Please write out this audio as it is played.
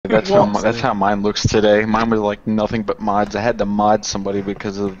That's how mine looks today. Mine was like nothing but mods. I had to mod somebody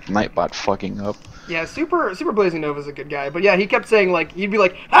because of Nightbot fucking up. Yeah, Super Blazing Nova's a good guy, but yeah, he kept saying like he'd be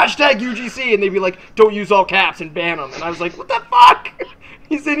like hashtag U.G.C. and they'd be like don't use all caps and ban him, and I was like what the fuck?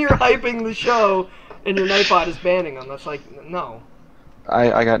 He's in here hyping the show, and your Nightbot is banning him. That's like no.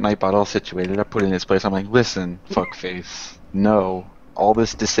 I got Nightbot all situated. I put it in his place. I'm like, listen, fuckface, no, all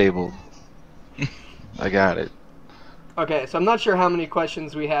this disabled. I got it. Okay, so I'm not sure how many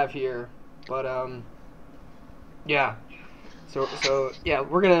questions we have here, but yeah. So yeah,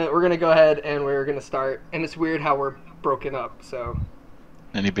 we're gonna go ahead and we're gonna start. And it's weird how we're broken up. So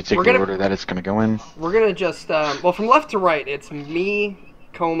any particular order that it's gonna go in? We're gonna just well from left to right. It's me,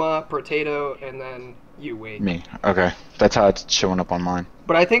 Coma, Prot8to, and then you, Wade. Me. Okay, that's how it's showing up on mine.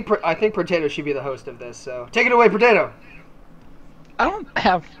 But I think Prot8to should be the host of this. So take it away, Prot8to. I don't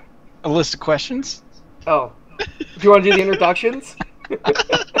have a list of questions. Oh, do you want to do the introductions?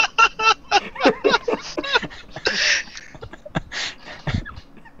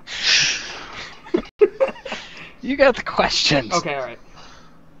 You got the questions. Okay, alright.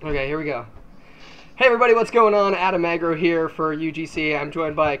 Okay, here we go. Hey everybody, what's going on? Agro here for U.G.C. I'm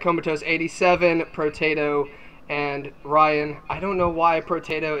joined by Comatose87, Prot8to, and Ryan. I don't know why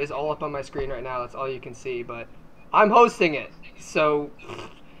Prot8to is all up on my screen right now. That's all you can see, but I'm hosting it. So,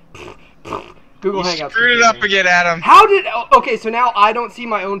 Google Hangouts. You screwed it up again, Adam. How did... Okay, so now I don't see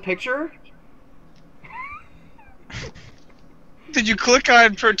my own picture? Did you click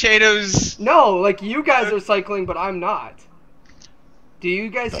on Prot8to's... No, like you guys are cycling, but I'm not. Do you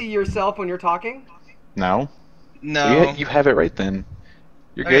guys see yourself when you're talking? No. No. You have it right then.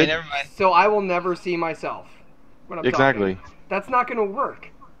 You're okay, good? never mind. So I will never see myself when I'm exactly. talking. That's not going to work.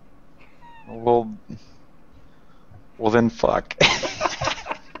 Well then fuck.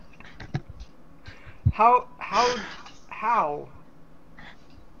 How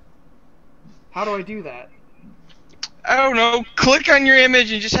do I do that? I don't know. Click on your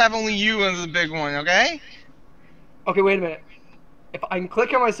image and just have only you as the big one, okay? Okay, wait a minute. If I can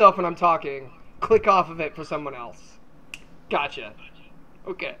click on myself when I'm talking, click off of it for someone else. Gotcha.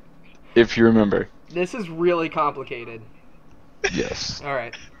 Okay. If you remember. This is really complicated. Yes.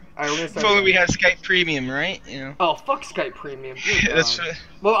 Alright. Alright, we're gonna start. If only we had Skype Premium, right? You know. Oh, fuck Skype Premium. That's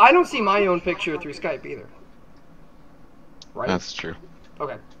well, I don't see my own picture through Skype either. Right? That's true.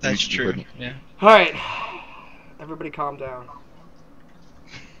 Okay. That's true. Yeah. Alright. Everybody calm down.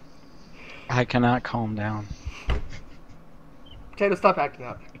 I cannot calm down. Prot8to, stop acting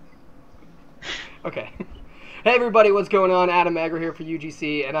up. Okay. Hey everybody, what's going on? Agro here for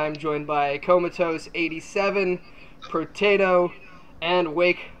U.G.C. and I'm joined by Comatose87, Prot8to, and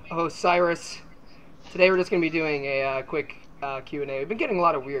WakeOfOsiris. Today we're just going to be doing a quick Q&A. We've been getting a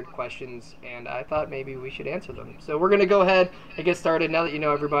lot of weird questions, and I thought maybe we should answer them. So we're going to go ahead and get started now that you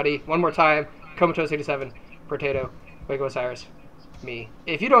know everybody. One more time, Comatose87, Prot8to, WakeOfOsiris, me.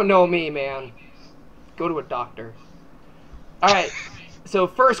 If you don't know me, man, go to a doctor. Alright, so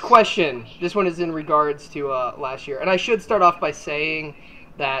first question. This one is in regards to last year. And I should start off by saying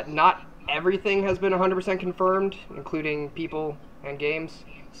that not everything has been 100% confirmed, including people and games.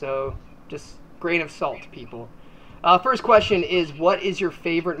 So just grain of salt, people. First question is, what is your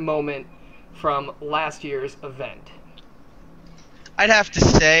favorite moment from last year's event? I'd have to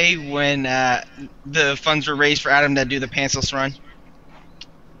say when the funds were raised for Adam to do the pantsless run.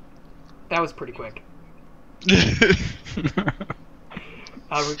 That was pretty quick.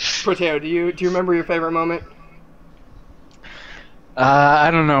 Prot8to, do you remember your favorite moment? I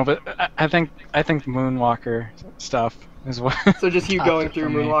don't know, but I think Moonwalker stuff is what. So just you going through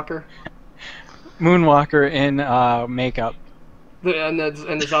Moonwalker? Moonwalker in makeup. And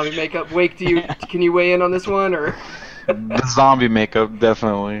the zombie makeup. Wake, can you weigh in on this one or? The zombie makeup,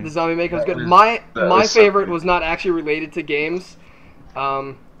 definitely. The zombie makeup's good. My favorite was not actually related to games.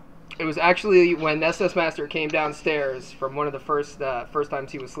 It was actually when SS Master came downstairs from one of the first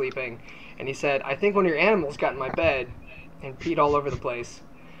times he was sleeping, and he said, "I think one of your animals got in my bed and peed all over the place."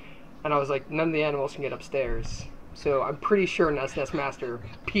 And I was like, "None of the animals can get upstairs." So I'm pretty sure SS Master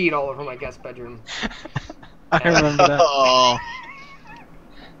peed all over my guest bedroom. I remember that. Oh.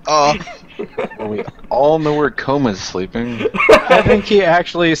 Oh. Well, we all know where Coma's sleeping. I think he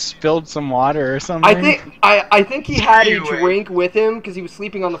actually spilled some water or something. I think he had a Anyway. drink with him because he was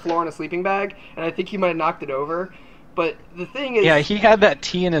sleeping on the floor in a sleeping bag, and I think he might have knocked it over. But the thing is, Yeah, he had that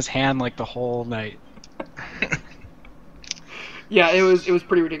tea in his hand like the whole night. yeah, it was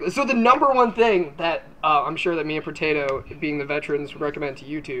pretty ridiculous. So the number one thing that I'm sure that me and Prot8to, being the veterans, would recommend to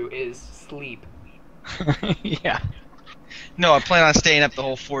you two is sleep. Yeah. No, I plan on staying up the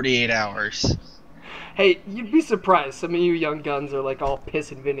whole 48 hours. Hey, you'd be surprised. Some of you young guns are like all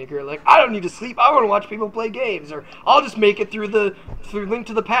piss and vinegar. Like, I don't need to sleep. I want to watch people play games, or I'll just make it through Link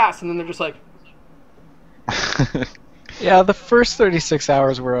to the Past, and then they're just like, Yeah, the first 36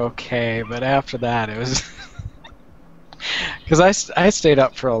 hours were okay, but after that it was because I stayed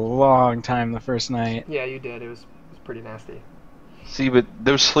up for a long time the first night. yeah, you did. It was pretty nasty. See, but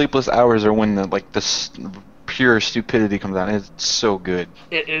those sleepless hours are when the pure stupidity comes out. It's so good.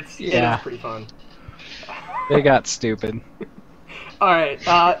 It is pretty fun. They got stupid. All right.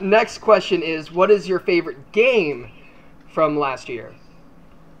 Next question is, what is your favorite game from last year?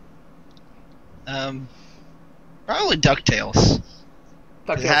 Probably DuckTales.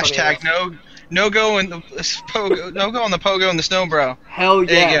 Hashtag no go in the pogo, no go on the pogo and the snow bro. Hell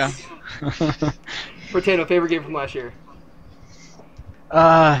There yes. Prot8to, favorite game from last year?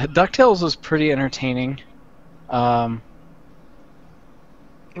 DuckTales was pretty entertaining. It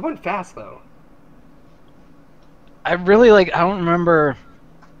went fast though. I really I don't remember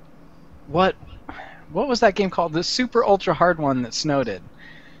what was that game called? The super ultra hard one that Snow did.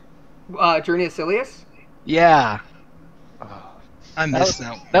 Journey of Silius? Yeah. I missed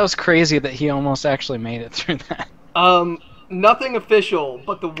that. That was crazy that he almost actually made it through that. Nothing official,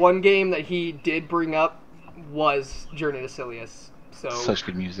 but the one game that he did bring up was Journey to Silius. So Such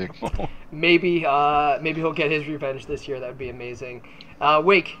good music. maybe he'll get his revenge this year. That would be amazing.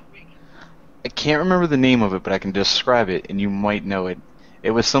 Wake. I can't remember the name of it, but I can describe it, and you might know it.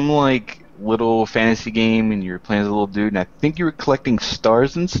 It was some little fantasy game, and you were playing as a little dude, and I think you were collecting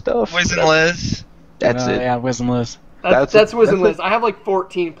stars and stuff. Wiz and Liz. That's it. Yeah, Wiz and Liz. That's Wiz and Liz. I have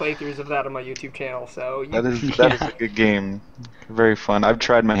 14 playthroughs of that on my YouTube channel. So That is a good game. Very fun. I've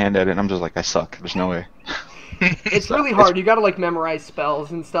tried my hand at it, and I'm just like, I suck. There's no way. It's really hard. You got to memorize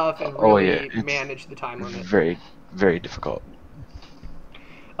spells and stuff, and really manage the time limit. Very, very difficult.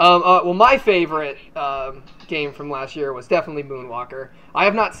 Well, my favorite game from last year was definitely Moonwalker. I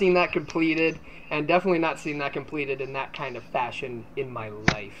have not seen that completed, and definitely not seen that completed in that kind of fashion in my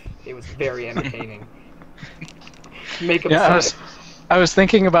life. It was very entertaining. Make up Yeah, I was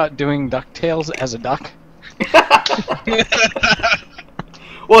thinking about doing DuckTales as a duck.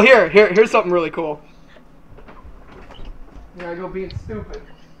 Well, here's something really cool. Here I go being stupid.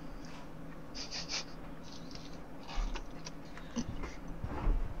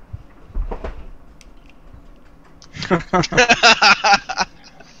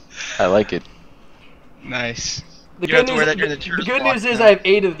 I like it. Nice. The You have good to wear news, that during the the good block news is now. I have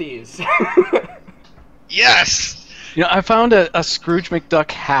 8 of these. Yes! I found a Scrooge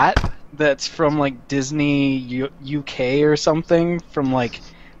McDuck hat that's from Disney UK or something from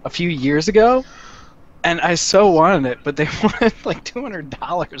a few years ago, and I so wanted it, but they wanted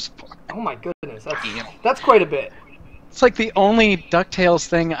 $200 for it. Oh my goodness, that's quite a bit. It's the only DuckTales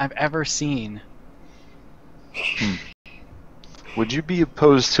thing I've ever seen. Would you be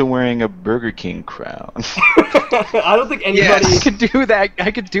opposed to wearing a Burger King crown? I don't think anybody. I could do that.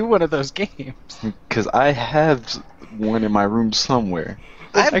 I could do one of those games. Because I have one in my room somewhere.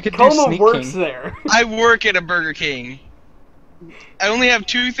 I could do Coma sneaking. works there. I work at a Burger King. I only have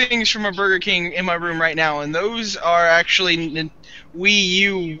 2 things from a Burger King in my room right now, and those are actually Wii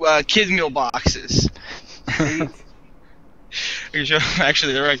U kids meal boxes.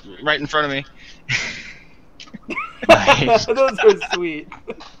 Actually, they're right in front of me. Nice. Those are sweet.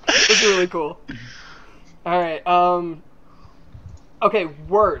 Those are really cool. All right. Okay,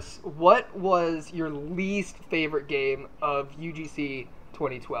 worse. What was your least favorite game of U.G.C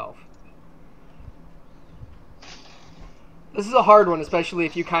 2012? This is a hard one, especially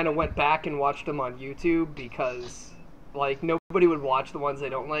if you kind of went back and watched them on YouTube, because nobody would watch the ones they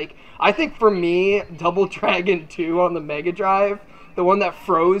don't like. I think for me, Double Dragon 2 on the Mega Drive, the one that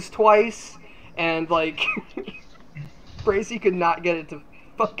froze twice, and Bracy could not get it to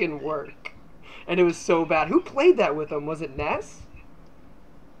fucking work, and it was so bad. Who played that with him? Was it Ness?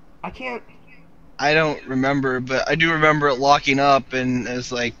 I don't remember, but I do remember it locking up, and it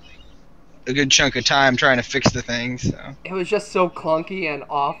was a good chunk of time trying to fix the thing. So It was just so clunky and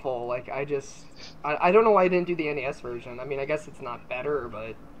awful. I don't know why I didn't do the NES version. I mean, I guess it's not better,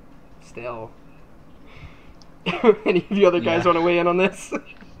 but still. Any of you other guys want to weigh in on this?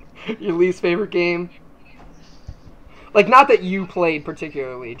 Your least favorite game? Not that you played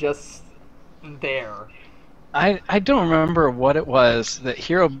particularly, just there. I don't remember what it was that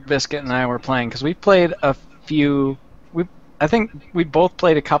Hero Biscuit and I were playing, because we played a few. I think we both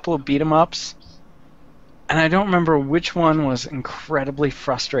played a couple of beat 'em ups, and I don't remember which one was incredibly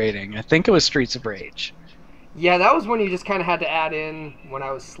frustrating. I think it was Streets of Rage. Yeah, that was when you just kind of had to add in when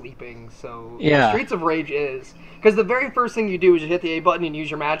I was sleeping. So Yeah. Streets of Rage is because the very first thing you do is you hit the A button and use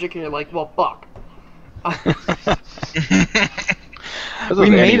your magic, and you're like, well, fuck. We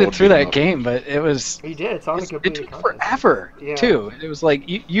any made it old through beat 'em that up. game, but it was We did. It's on the it completed took contest. forever Yeah. too. It was like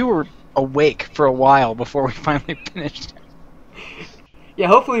you were awake for a while before we finally finished. Yeah,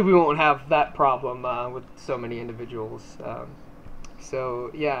 hopefully we won't have that problem with so many individuals.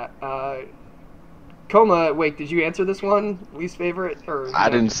 So yeah, Coma. Wait, did you answer this one? Least favorite or I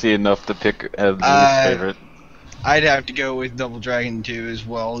no? didn't see enough to pick as the least favorite. I'd have to go with Double Dragon 2 as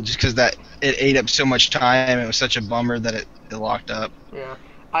well, just because that it ate up so much time. It was such a bummer that it locked up. Yeah,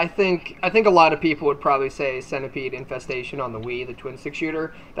 I think a lot of people would probably say Centipede Infestation on the Wii, the twin stick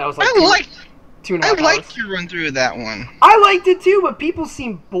shooter. That was like I 2.5 hours. liked your run through of that one. I liked it too, but people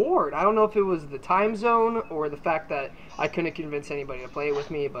seemed bored. I don't know if it was the time zone or the fact that I couldn't convince anybody to play it with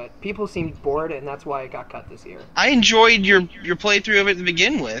me, but people seemed bored, and that's why it got cut this year. I enjoyed your playthrough of it to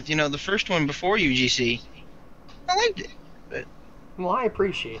begin with. You know, the first one before U.G.C. I liked it. But Well, I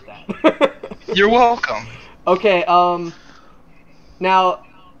appreciate that. you're welcome. Okay, now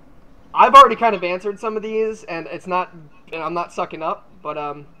I've already kind of answered some of these, and I'm not sucking up,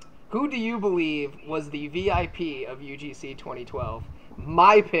 but who do you believe was the VIP of U.G.C 2012?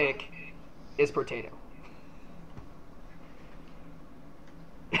 My pick is Prot8to.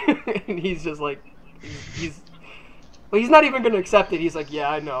 And he's just like, he's not even going to accept it. He's like, yeah,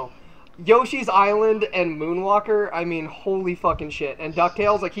 I know. Yoshi's Island and Moonwalker, I mean, holy fucking shit. And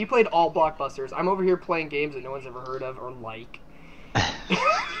DuckTales, like, he played all blockbusters. I'm over here playing games that no one's ever heard of or like.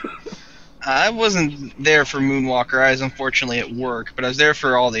 I wasn't there for Moonwalker. I was unfortunately at work, but I was there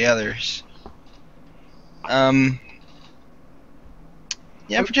for all the others. Yeah,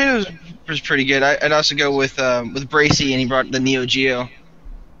 Prot8to was pretty good. I'd also go with Bracy, and he brought the Neo Geo.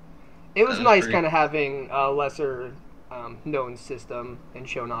 It was nice kind of having a lesser known system and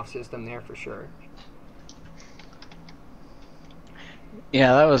shown off system there for sure.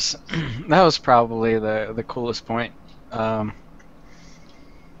 Yeah, that was probably the coolest point. I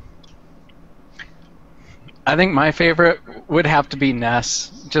think my favorite would have to be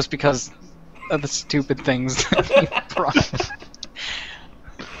Ness, just because of the stupid things that he brought.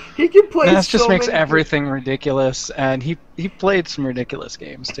 He can play. Ness just so makes many everything ridiculous, and he played some ridiculous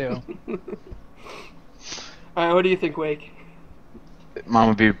games too. Alright, what do you think, Wake? Mine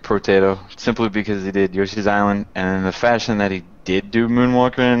would be Prot8to, simply because he did Yoshi's Island, and in the fashion that he did do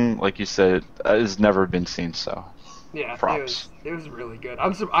Moonwalker in, like you said, has never been seen. So, Yeah, props. it was really good.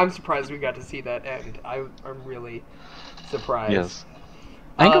 I'm surprised we got to see that end. I'm really surprised. Yes.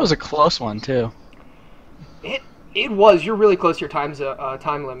 I think it was a close one too. It was. You're really close to your time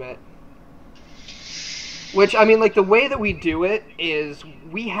limit. Which, I mean, like, the way that we do it is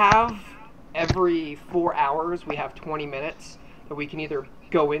we have every 4 hours, we have 20 minutes that we can either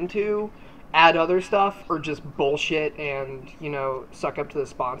go into, add other stuff, or just bullshit and, you know, suck up to the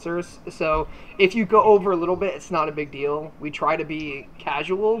sponsors. So if you go over a little bit, it's not a big deal. We try to be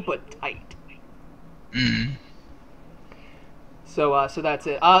casual but tight. Mm. So that's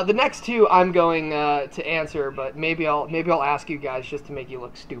it. The next two I'm going to answer, but maybe I'll ask you guys just to make you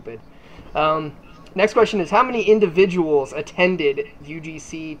look stupid. Next question is, how many individuals attended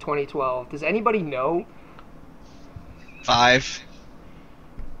U.G.C 2012? Does anybody know? 5.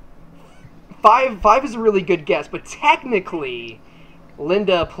 Five is a really good guess, but technically,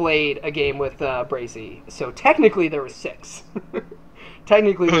 Linda played a game with Bracy, so technically there was 6.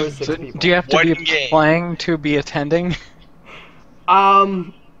 Technically there was 6 So, people. do you have to One be game. playing to be attending?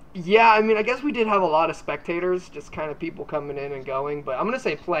 Yeah, I mean, I guess we did have a lot of spectators, just kind of people coming in and going, but I'm going to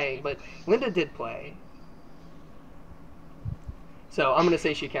say playing, but Linda did play. So I'm going to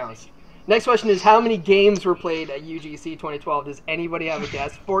say she counts. Next question is, how many games were played at U.G.C 2012? Does anybody have a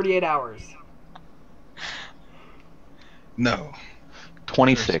guess? 48 hours. No.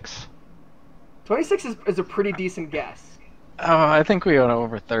 26. 26 is a pretty decent guess. Oh, I think we went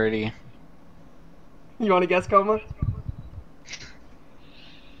over 30. You want to guess, Coma?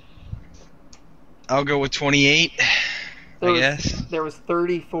 I'll go with 28. I guess. There was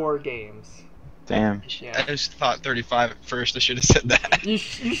 34 games. Damn. Yeah. I just thought 35 at first. I should have said that. You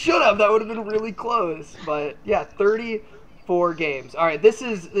should have. That would have been really close. But yeah, 34 games. All right, this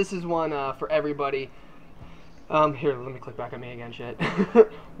is one for everybody. Here, let me click back on me again, shit.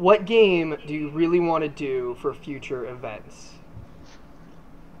 What game do you really want to do for future events?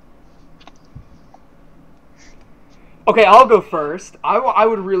 Okay, I'll go first. I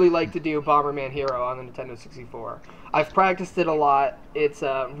would really like to do Bomberman Hero on the Nintendo 64. I've practiced it a lot. It's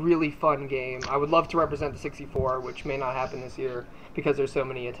a really fun game. I would love to represent the 64, which may not happen this year because there's so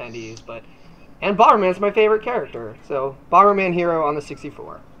many attendees. And Bomberman's my favorite character, so Bomberman Hero on the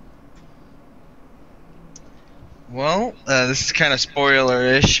 64. Well, this is kind of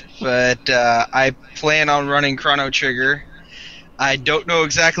spoiler-ish, but I plan on running Chrono Trigger. I don't know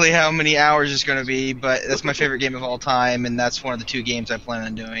exactly how many hours it's going to be, but that's my favorite game of all time, and that's one of the 2 games I plan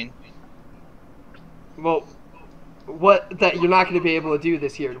on doing. Well, what that you're not going to be able to do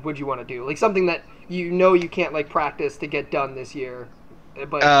this year would you want to do? Like something that you know you can't like practice to get done this year,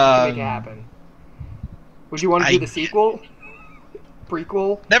 but you can make it happen. Would you want to do the sequel?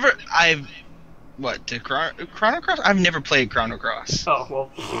 Prequel? Never. To Chrono Cross? I've never played Chrono Cross. Oh, well,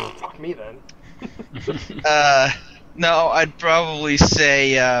 fuck me then. No, I'd probably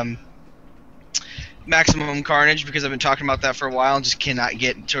say Maximum Carnage, because I've been talking about that for a while and just cannot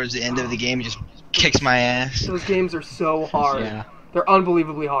get towards the end of the game. It just kicks my ass. Those games are so hard. Yeah. They're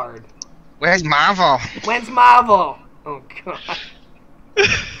unbelievably hard. Where's Marvel? When's Marvel? Oh, God.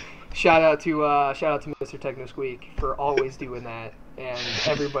 Shout out to Mr. Techno Squeak for always doing that, and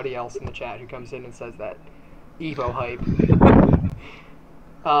everybody else in the chat who comes in and says that Evo hype.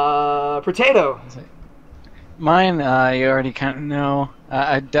 Prot8to. Mine, you already kind of know.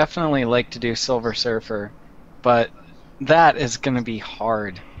 I'd definitely like to do Silver Surfer, but that is going to be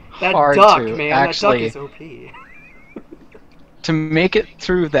hard. That hard duck, to man, actually, that duck is OP. To make it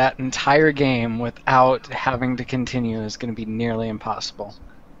through that entire game without having to continue is going to be nearly impossible.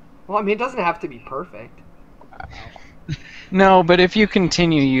 Well, I mean, it doesn't have to be perfect. No, but if you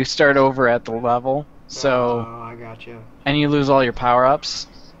continue, you start over at the level, so Oh, I gotcha. and you lose all your power-ups.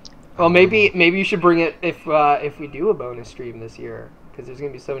 Well, maybe you should bring it if we do a bonus stream this year, because there's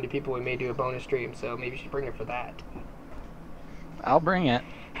gonna be so many people. We may do a bonus stream, so maybe you should bring it for that. I'll bring it.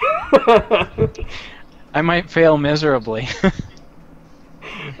 I might fail miserably.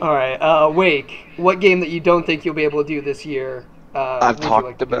 All right, Wake. What game that you don't think you'll be able to do this year? I've would you talked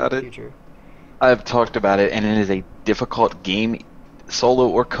like to do in about the it. future? I've talked about it, and it is a difficult game, solo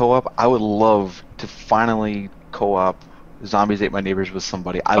or co-op. I would love to finally co-op Zombies Ate My Neighbors with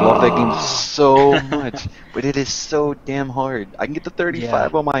somebody. I love that game so much, but it is so damn hard. I can get to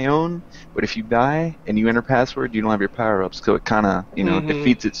 35 on my own, but if you die and you enter password, you don't have your power-ups, so it kind of,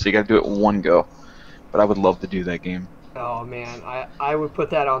 defeats it, so you gotta do it in one go. But I would love to do that game. Oh man, I would put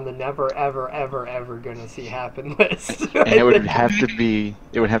that on the never ever ever ever gonna see happen list. And it would have to be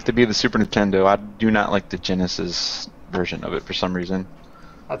the Super Nintendo. I do not like the Genesis version of it for some reason.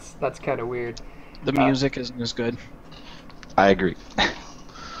 That's kind of weird. The music isn't as good. I agree.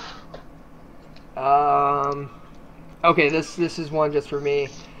 Okay, this is one just for me.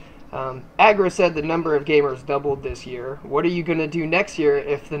 Agro said the number of gamers doubled this year. What are you gonna do next year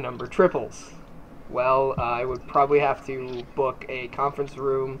if the number triples? Well, I would probably have to book a conference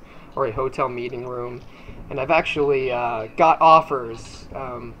room or a hotel meeting room, and I've actually got offers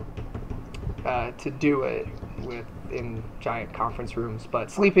to do it in giant conference rooms.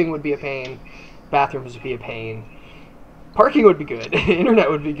 But sleeping would be a pain, bathrooms would be a pain, parking would be good, internet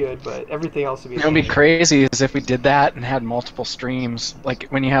would be good, but everything else would be a It pain. would be crazy as if we did that and had multiple streams, like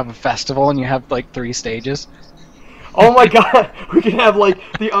when you have a festival and you have like 3 stages. Oh my god, we can have like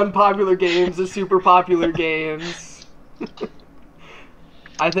the unpopular games, the super popular games.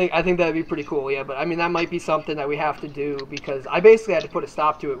 I think that'd be pretty cool, yeah. But I mean, that might be something that we have to do because I basically had to put a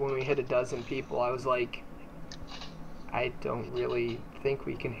stop to it when we hit 12 people. I was like, I don't really think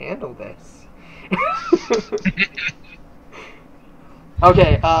we can handle this.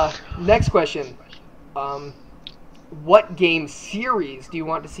 Okay, next question. What game series do you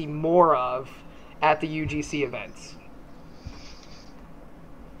want to see more of at the U.G.C events?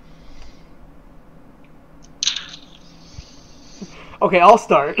 Okay, I'll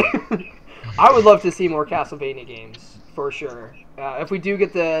start. I would love to see more Castlevania games, for sure. If we do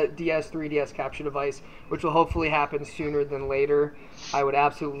get the DS, 3DS capture device, which will hopefully happen sooner than later, I would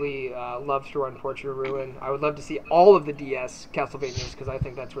absolutely love to run Portrait of Ruin. I would love to see all of the DS Castlevanias, because I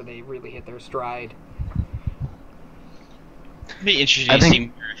think that's where they really hit their stride. It'd be interesting to see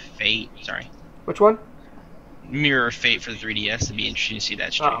Mirror of Fate. Sorry. Which one? Mirror of Fate for the 3DS. It'd be interesting to see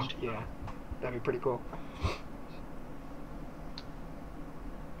that streamed. Oh, yeah. That'd be pretty cool.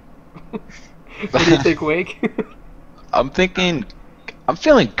 What do you think, Wake? I'm feeling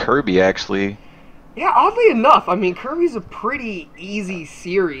Kirby, actually. Yeah, oddly enough, I mean, Kirby's a pretty easy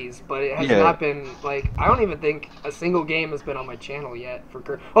series, but it has not been, like, I don't even think a single game has been on my channel yet for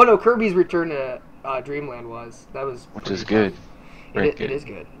Kirby. Oh, no, Kirby's Return to Dreamland was. That was Which is good. It is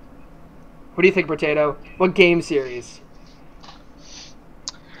good. What do you think, Prot8to? What game series?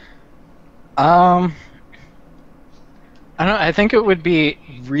 I don't know, I think it would be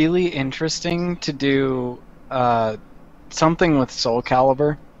really interesting to do something with Soul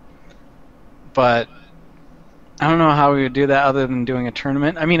Calibur, but I don't know how we would do that other than doing a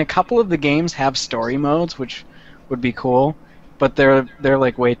tournament. I mean, a couple of the games have story modes, which would be cool, but they're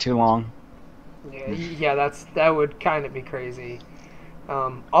like way too long. Yeah, that would kind of be crazy.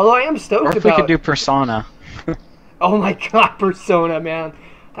 Although I am Or stoked if we could about. do Persona. Oh my god, Persona, man.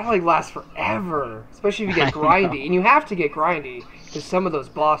 That like lasts forever. Especially if you get I grindy. know. And you have to get grindy, because some of those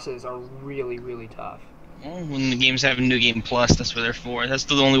bosses are really, really tough. Well, when the games have a New Game Plus, that's what they're for. That's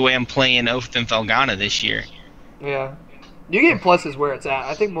the only way I'm playing Oath and Felghana this year. Yeah. New Game Plus is where it's at.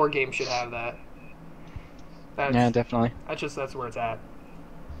 I think more games should have that. Yeah, definitely. That's where it's at.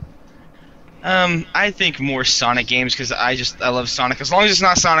 I think more Sonic games because I love Sonic. As long as it's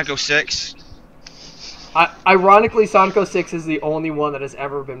not Sonic 06. Ironically, Sonic 06 is the only one that has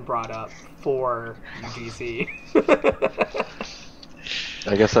ever been brought up for U.G.C.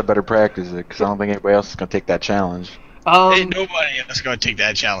 I guess I better practice it because I don't think anybody else is gonna take that challenge. Ain't nobody else gonna take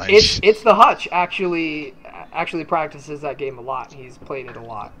that challenge. It's the Hutch actually practices that game a lot. He's played it a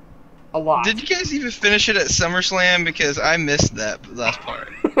lot. Did you guys even finish it at SummerSlam? Because I missed that last part.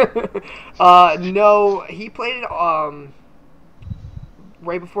 No, he played it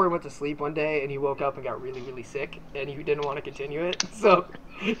right before he went to sleep one day, and he woke up and got really, really sick, and he didn't want to continue it, so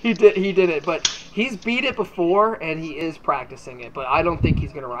he did it. But he's beat it before, and he is practicing it. But I don't think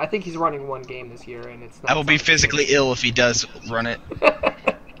he's gonna run. I think he's running one game this year, and it's not. I will be physically ill if he does run it.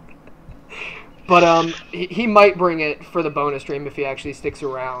 But he might bring it for the bonus stream if he actually sticks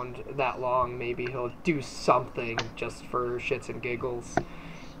around that long. Maybe he'll do something just for shits and giggles.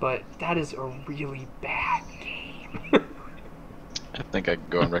 But that is a really bad game. I think I can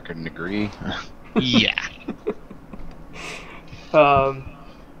go on record and agree. Yeah.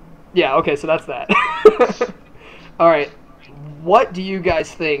 Yeah. Okay. So that's that. All right. What do you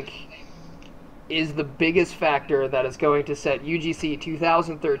guys think is the biggest factor that is going to set U.G.C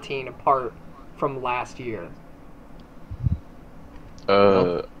 2013 apart from last year?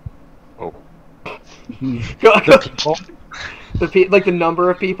 Oh. The people. Like the number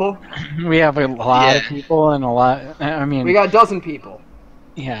of people? We have a lot of people and a lot. I mean, We got a dozen people.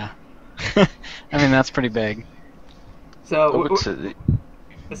 yeah. I mean, that's pretty big. So, What's it?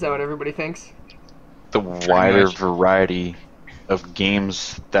 is that what everybody thinks? The wider variety of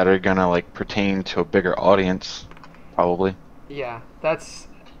games that are gonna like pertain to a bigger audience, probably. Yeah, that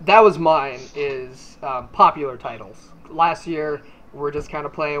was mine, is popular titles. Last year, we're just kind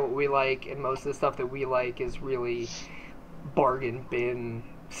of playing what we like, and most of the stuff that we like is really bargain bin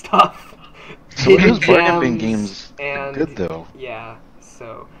stuff. So Hidden those bargain bin gems games are good though. Yeah,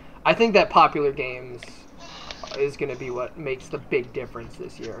 so I think that popular games is going to be what makes the big difference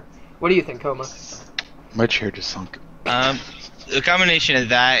this year. What do you think, Coma? My chair just sunk. The combination of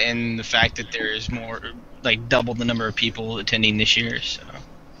that and the fact that there is more, like double the number of people attending this year, so.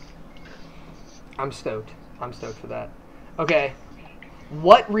 I'm stoked. I'm stoked for that. Okay,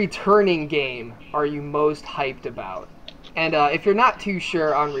 what returning game are you most hyped about? And if you're not too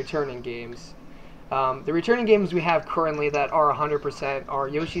sure on returning games, the returning games we have currently that are 100% are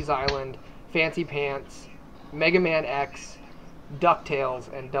Yoshi's Island, Fancy Pants, Mega Man X,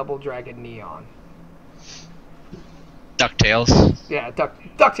 DuckTales, and Double Dragon Neon. DuckTales. Yeah,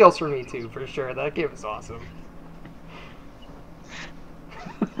 DuckTales for me too, for sure. That game is awesome.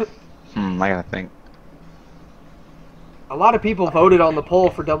 I gotta think. A lot of people voted on the poll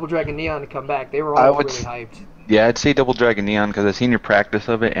for Double Dragon Neon to come back. They were all really hyped. Yeah, I'd say Double Dragon Neon because I've seen your practice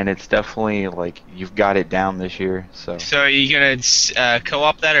of it, and it's definitely like you've got it down this year. So. So are you gonna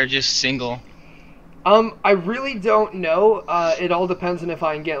co-op that or just single? I really don't know. It all depends on if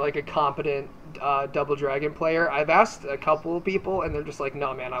I can get like a competent Double Dragon player. I've asked a couple of people, and they're just like,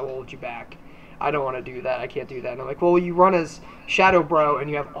 "No, man, I will hold you back. I don't want to do that. I can't do that." And I'm like, "Well, you run as Shadow Bro, and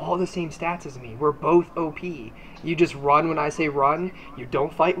you have all the same stats as me. We're both OP. You just run when I say run. You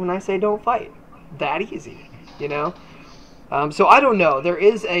don't fight when I say don't fight. That easy, you know." So I don't know. There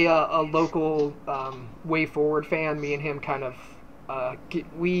is a local Way Forward fan. Me and him kind of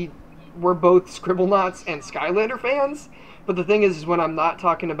we're both Scribblenauts and Skylander fans. But the thing is when I'm not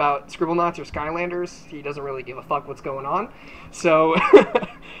talking about Scribblenauts or Skylanders, he doesn't really give a fuck what's going on. So,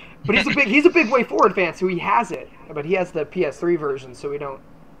 but he's a big Way Forward fan, so he has it. But he has the PS3 version, so we don't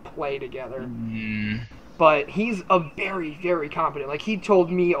play together. But he's a very, very competent. Like, he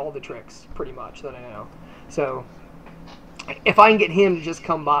told me all the tricks, pretty much, that I know. So, if I can get him to just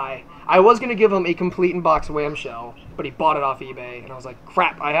come by, I was going to give him a complete in-box Wham Shell, but he bought it off eBay, and I was like,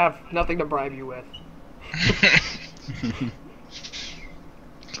 crap, I have nothing to bribe you with.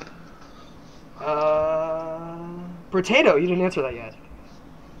 Prot8to, you didn't answer that yet.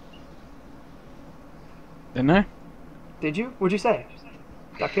 Didn't I? Did you? What'd you say?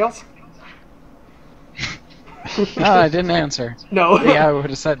 DuckTales? No, I didn't answer. No. Yeah, I would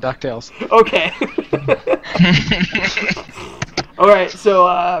have said DuckTales. Okay. All right. So,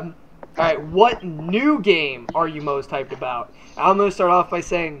 all right. What new game are you most hyped about? I'm gonna start off by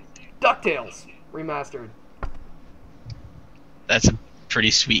saying DuckTales remastered. That's a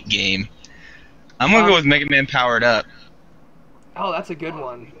pretty sweet game. I'm gonna go with Mega Man Powered Up. Oh, that's a good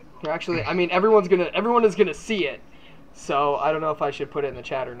one. Actually, I mean, everyone is gonna see it. So I don't know if I should put it in the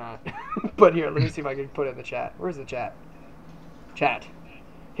chat or not. But here, let me see if I can put it in the chat. Where's the chat? Chat.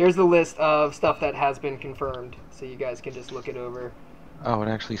 Here's the list of stuff that has been confirmed, so you guys can just look it over. Oh, it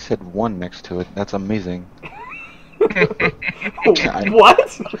actually said 1 next to it. That's amazing.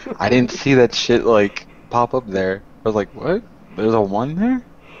 What? I didn't see that shit like pop up there. I was like, what? There's a 1 there?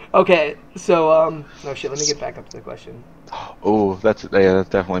 Okay, so oh shit, let me get back up to the question. Oh, that's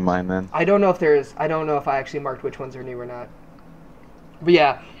definitely mine then. I don't know if I actually marked which ones are new or not. But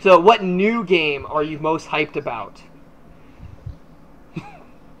yeah, so what new game are you most hyped about?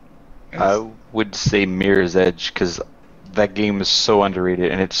 I would say Mirror's Edge because that game is so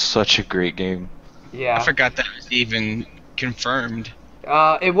underrated and it's such a great game. Yeah. I forgot that was even confirmed.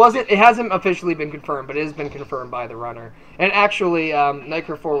 It hasn't officially been confirmed, but it has been confirmed by the runner. And actually,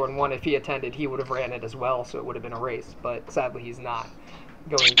 Niker411, if he attended, he would have ran it as well, so it would have been a race. But sadly, he's not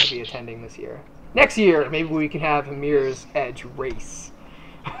going to be attending this year. Next year, maybe we can have a Mirror's Edge race.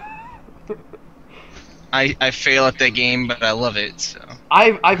 I fail at that game, but I love it. So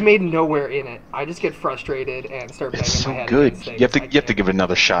I've made nowhere in it. I just get frustrated and start banging It's my so head good. against things. You have to give it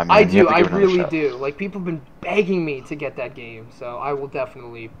another shot, man. I do. I You have to give it another really shot. do. Like, people have been begging me to get that game, so I will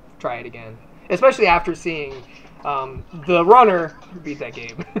definitely try it again. Especially after seeing the runner beat that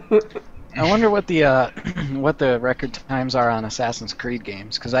game. I wonder what the record times are on Assassin's Creed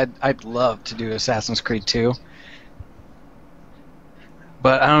games, because I'd love to do Assassin's Creed 2.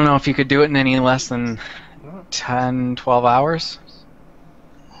 But I don't know if you could do it in any less than 10, 12 hours.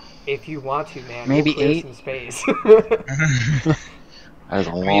 If you want to, man. Maybe we'll clear 8. some space. That is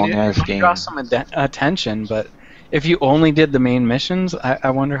a long-ass it game. draw some attention, but if you only did the main missions,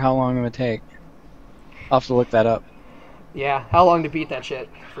 I wonder how long it would take. I'll have to look that up. Yeah, how long to beat that shit,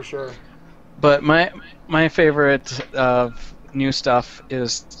 for sure. But my favorite of new stuff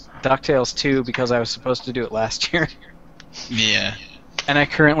is DuckTales 2 because I was supposed to do it last year. yeah, And I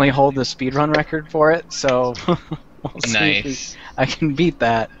currently hold the speedrun record for it, so we'll see if I can beat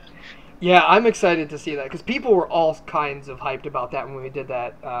that. Yeah, I'm excited to see that, because people were all kinds of hyped about that when we did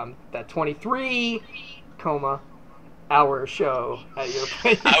that 23 hour show at your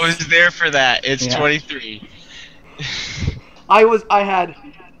place. I was there for that. It's Yeah. 23. I had,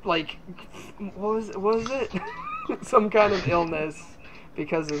 like, what was it? Some kind of illness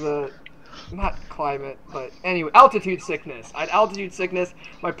because of the, not climate, but anyway, altitude sickness. I had altitude sickness,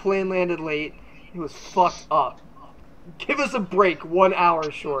 my plane landed late, it was fucked up. Give us a break, 1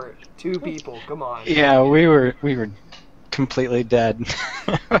 hour short. 2 people, come on. Yeah, we were completely dead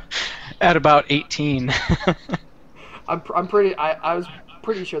at about 18. I was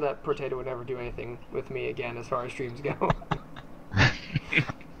pretty sure that Prot8to would never do anything with me again as far as streams go.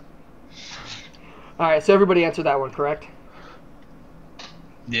 Alright, so everybody answered that one, correct?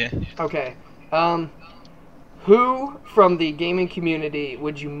 Yeah. Okay. Who from the gaming community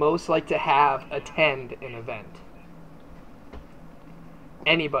would you most like to have attend an event?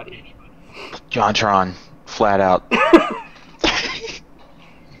 Anybody. JonTron, flat out.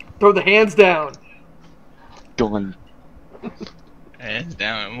 Throw the hands down. Going. Hands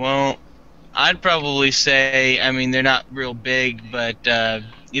down. Well, I'd probably say, I mean, they're not real big, but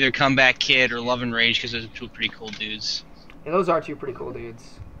either Comeback Kid or Love and Rage, because those are 2 pretty cool dudes. Yeah, those are 2 pretty cool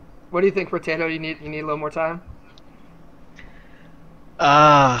dudes. What do you think, Prot8to? You need a little more time?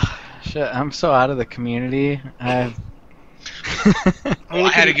 Shit, I'm so out of the community. I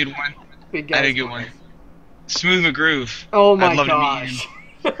had a good one. Big I had a guys. good one. Smooth McGroove. Oh my I'd love gosh.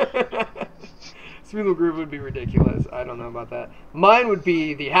 Smooth Groove would be ridiculous. I don't know about that. Mine would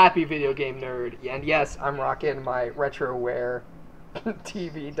be the Happy Video Game Nerd. And yes, I'm rocking my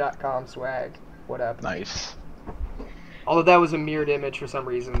RetroWareTV.com swag. What up? Nice. Although that was a mirrored image for some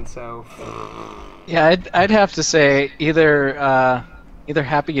reason, so... Yeah, I'd have to say either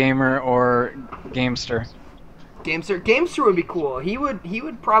Happy Gamer or Gamester. Gamester would be cool. He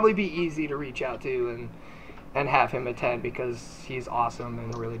would probably be easy to reach out to and have him attend because he's awesome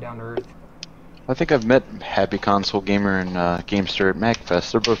and really down to earth. I think I've met Happy Console Gamer and Gamester at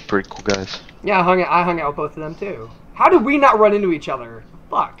MagFest. They're both pretty cool guys. Yeah, I hung out with both of them too. How did we not run into each other?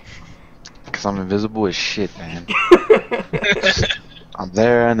 Fuck. Because I'm invisible as shit, man. I'm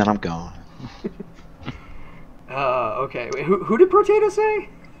there and then I'm gone. Okay. Wait, who did Prot8to say?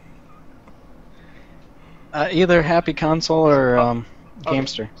 Either Happy Console or Okay.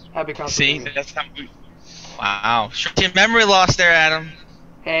 Gamester. Happy console. See, gaming. that's how we... Wow. Your memory loss there, Adam.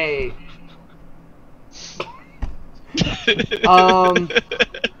 Hey.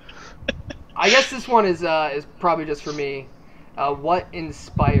 I guess this one is probably just for me. What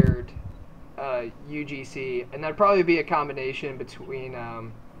inspired U.G.C? And that'd probably be a combination between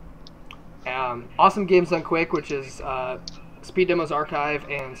Awesome Games Done Quick, which is Speed Demos Archive,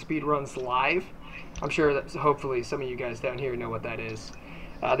 and Speedruns Live. I'm sure that hopefully some of you guys down here know what that is.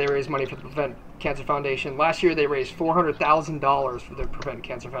 They raise money for the Prevent Cancer Foundation. Last year they raised $400,000 for the Prevent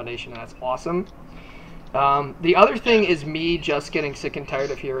Cancer Foundation, and that's awesome. The other thing is me just getting sick and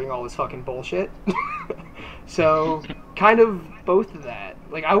tired of hearing all this fucking bullshit. So, kind of both of that.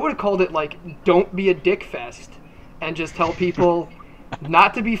 Like, I would have called it, like, don't be a dick fest, and just tell people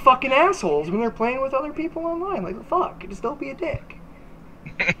not to be fucking assholes when they're playing with other people online. Like, fuck, just don't be a dick.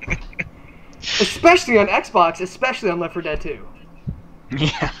 Especially on Xbox, especially on Left 4 Dead 2.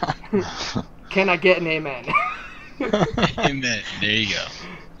 Yeah. Can I get an amen? Amen. There you go.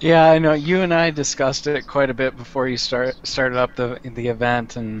 Yeah, I know. You and I discussed it quite a bit before you started up the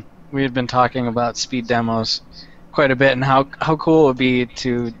event, and we had been talking about speed demos quite a bit and how cool it would be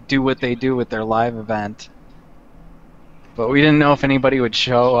to do what they do with their live event. But we didn't know if anybody would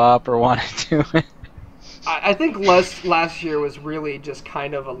show up or want to do it. I think last year was really just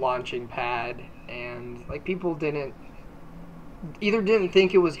kind of a launching pad, and like people didn't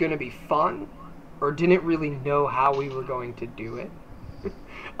think it was going to be fun, or didn't really know how we were going to do it.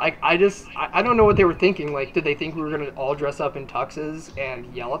 Like I don't know what they were thinking. Like, did they think we were going to all dress up in tuxes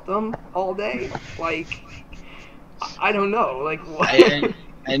and yell at them all day? Like, I don't know. Like, what?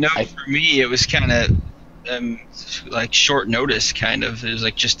 I know for me it was kind of like short notice, kind of. It was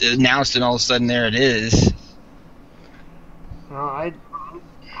like just announced and all of a sudden there it is. Well, I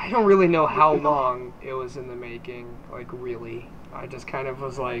don't really know how long it was in the making. Like, really, I just kind of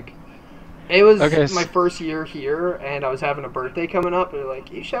was like, it was my first year here, and I was having a birthday coming up. And they're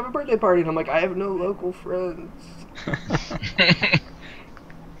like, you should have a birthday party, and I'm like, I have no local friends.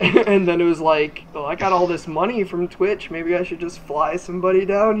 And then it was like, well, I got all this money from Twitch. Maybe I should just fly somebody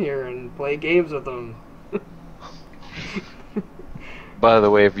down here and play games with them. By the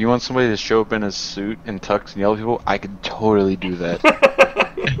way, if you want somebody to show up in a suit and tux and yell at people, I could totally do that.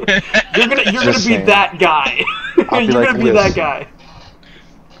 You're gonna be that guy. You're gonna be that guy.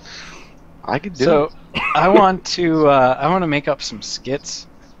 I could do it. I want to make up some skits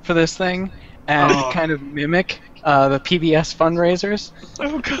for this thing and kind of mimic the PBS fundraisers.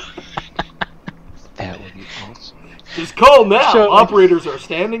 Oh god. That would be awesome. Just call now. Operators are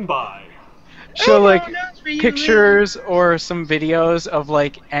standing by. Show like pictures or some videos of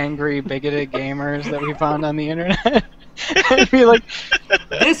like angry, bigoted gamers that we found on the internet. And be like,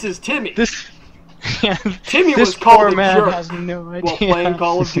 this is Timmy. Yeah, Timmy this was called poor a man jerk has no idea. while playing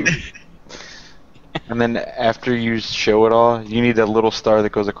Call of Duty. And then after you show it all, you need that little star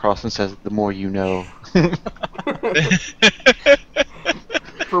that goes across and says, "The more you know."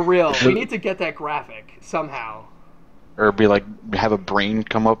 For real, we need to get that graphic somehow. Or be like, have a brain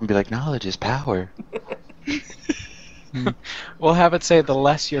come up and be like, "Knowledge is power." We'll have it say, "The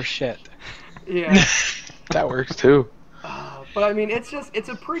less your shit." Yeah. That works too. But I mean, it's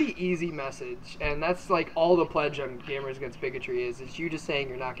a pretty easy message, and that's like all the pledge on Gamers Against Bigotry is you just saying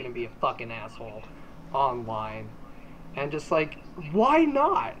you're not going to be a fucking asshole online, and just like, why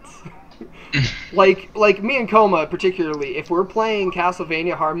not? like me and Coma particularly, if we're playing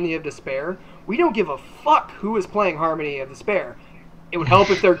Castlevania Harmony of Despair, we don't give a fuck who is playing Harmony of Despair. It would help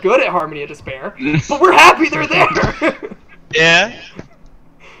if they're good at Harmony of Despair, but we're happy they're there. Yeah.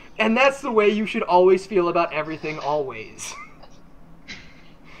 And that's the way you should always feel about everything, always.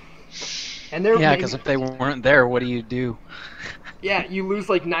 And yeah, because if they weren't there, what do you do? Yeah, you lose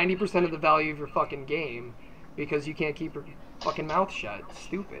like 90% of the value of your fucking game because you can't keep your fucking mouth shut.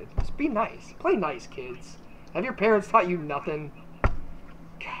 Stupid. Just be nice. Play nice, kids. Have your parents taught you nothing?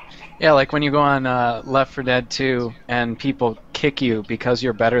 God. Yeah, like when you go on Left 4 Dead 2 and people kick you because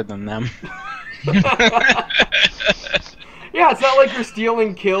you're better than them. Yeah, it's not like you're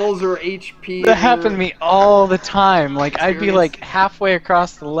stealing kills or HP. That happened to me all the time. Like, I'd be like halfway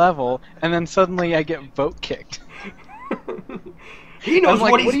across the level, and then suddenly I get vote kicked. He knows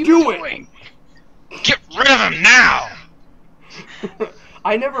like, what he's doing. Get rid of him now.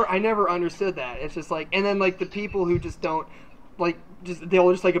 I never understood that. It's just like, and then like the people who just don't, like,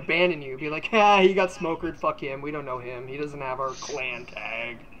 they'll just like abandon you. Be like, he got smokered. Fuck him. We don't know him. He doesn't have our clan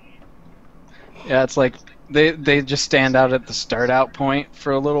tag. Yeah, it's like they just stand out at the start out point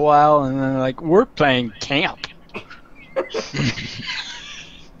for a little while, and then they're like, we're playing camp.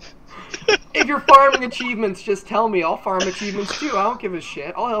 If you're farming achievements, just tell me. I'll farm achievements too. I don't give a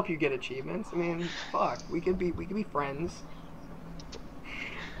shit. I'll help you get achievements. I mean, fuck, we could be friends.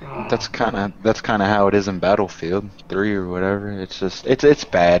 That's kind of how it is in Battlefield 3 or whatever. It's just it's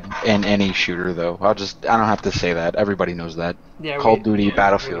bad in any shooter though. I don't have to say that. Everybody knows that. Yeah, Call of Duty, we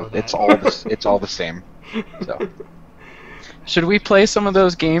Battlefield, know it's that. it's all the same. So Should we play some of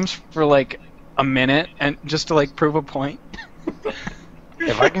those games for like a minute and just to like prove a point?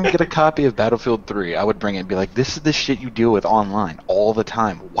 if I can get a copy of Battlefield 3, I would bring it and be like, this is the shit you deal with online all the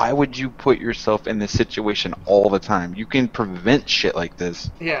time. Why would you put yourself in this situation all the time? You can prevent shit like this.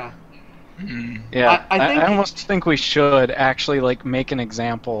 Yeah. Yeah, I think- I almost think we should actually like make an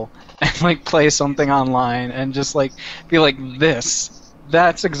example and like play something online and just like be like this.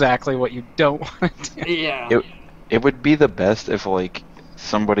 That's exactly what you don't want to do. Yeah. It would be the best if like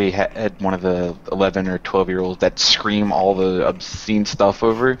somebody had one of the 11 or 12-year-olds that scream all the obscene stuff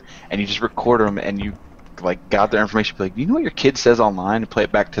over, and you just record them and you like got their information. Be like, you know what your kid says online, and play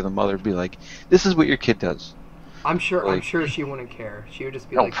it back to the mother. Be like, this is what your kid does. I'm sure Like- she wouldn't care. She would just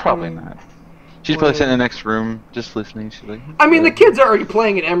be No, like, probably "Hmm." not. She's probably sitting in the next room just listening. She's like, I mean, the kid's already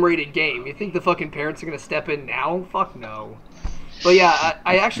playing an M-rated game. You think the fucking parents are gonna step in now? Fuck no. But yeah,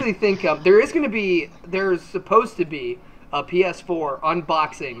 I actually think there's supposed to be a PS4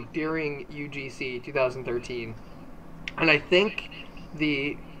 unboxing during U.G.C 2013, and I think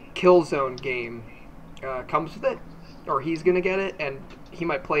the Killzone game comes with it, or he's gonna get it, and he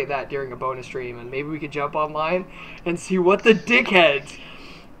might play that during a bonus stream, and maybe we could jump online and see what the dickhead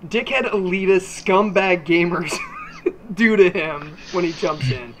elitist scumbag gamers do to him when he jumps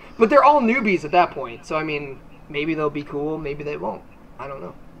in. But they're all newbies at that point, so I mean, maybe they'll be cool, maybe they won't. I don't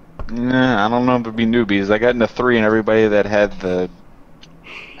know. nah, I don't know if it'd be newbies. I got into 3, and everybody that had the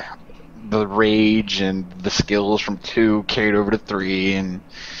rage and the skills from 2 carried over to 3, and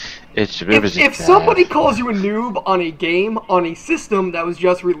it was If just bad. somebody calls you a noob on a game, on a system that was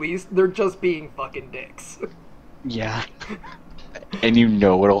just released, they're just being fucking dicks. Yeah. and you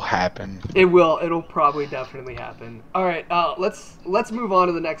know it'll happen. It will. It'll probably definitely happen. All right, let's move on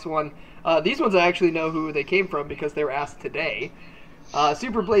to the next one. These ones I actually know who they came from because they were asked today.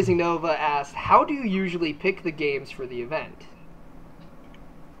 Super Blazing Nova asked, "How do you usually pick the games for the event?"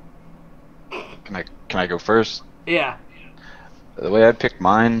 Can I go first? Yeah. The way I picked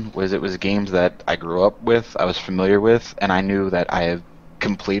mine was it was games that I grew up with, I was familiar with, and I knew that I have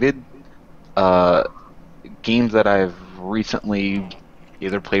completed. Games that I've recently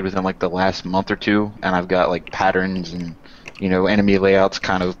either played within like the last month or two, and I've got like patterns and enemy layouts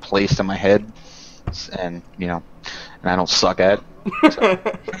kind of placed in my head, and and I don't suck at. So,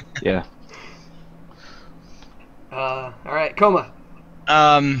 yeah. All right, Coma.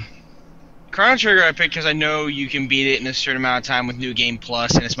 Chrono Trigger I picked because I know you can beat it in a certain amount of time with New Game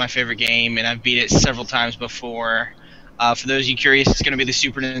Plus, and it's my favorite game, and I've beat it several times before. For those of you curious, it's going to be the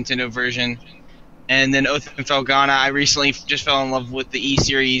Super Nintendo version. And then Oath and Felghana, I recently just fell in love with the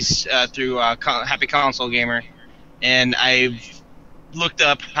E-Series through Happy Console Gamer, and I've looked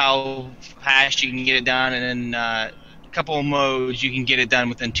up how fast you can get it done, and in a couple of modes you can get it done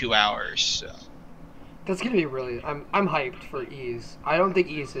within 2 hours. So. That's gonna be really. I'm hyped for Ease. I don't think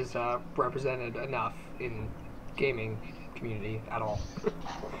Ease is represented enough in gaming community at all.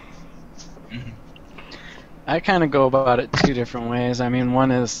 I kind of go about it 2 different ways. I mean, one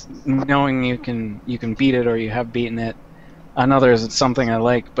is knowing you can beat it or you have beaten it. Another is it's something I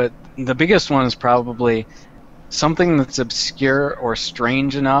like, but the biggest one is probably something that's obscure or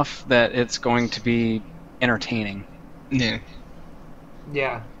strange enough that it's going to be entertaining. Yeah.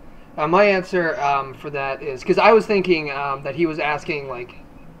 Yeah. My answer for that is because I was thinking that he was asking like,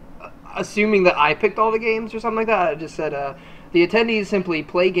 assuming that I picked all the games or something like that. I just said the attendees simply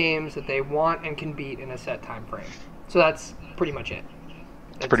play games that they want and can beat in a set time frame. So that's pretty much it.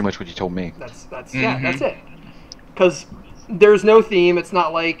 That's pretty much what you told me. Yeah, that's it. Because there's no theme. It's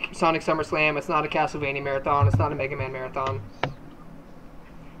not like Sonic SummerSlam. It's not a Castlevania marathon. It's not a Mega Man marathon.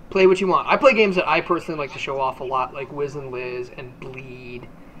 Play what you want. I play games that I personally like to show off a lot, like Wiz and Liz and Bleed.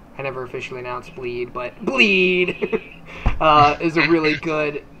 I never officially announced Bleed, but Bleed is a really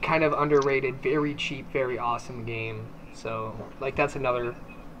good, kind of underrated, very cheap, very awesome game. So, like, that's another,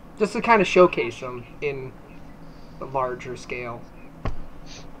 just to kind of showcase them in a larger scale.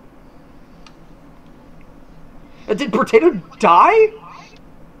 Did Prot8to die?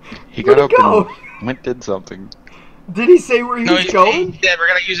 He Where'd got he up go? and went did something. Did he say where he No, was he's going? dead. We're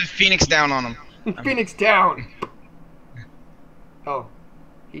gonna use a Phoenix down on him. Phoenix down. Oh,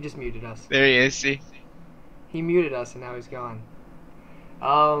 he just muted us. There he is. See. He muted us and now he's gone.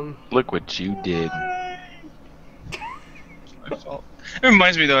 Look what you did. My fault. It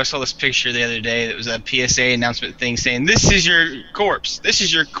reminds me, though, I saw this picture the other day that was a PSA announcement thing saying, "This is your corpse. This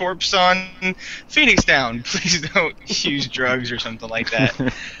is your corpse on Phoenix Down. Please don't use drugs," or something like that.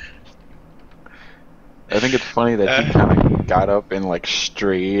 I think it's funny that he kind of got up and like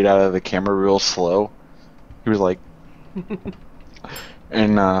strayed out of the camera real slow. He was like,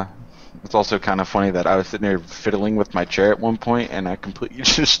 and it's also kind of funny that I was sitting there fiddling with my chair at one point, and I completely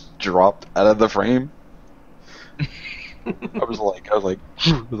just dropped out of the frame. I was like,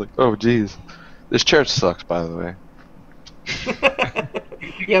 oh geez, this chair sucks, by the way.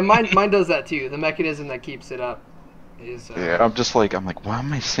 Yeah, mine does that too. The mechanism that keeps it up is. Yeah, I'm like, why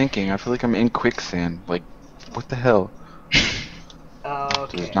am I sinking? I feel like I'm in quicksand. Like, what the hell?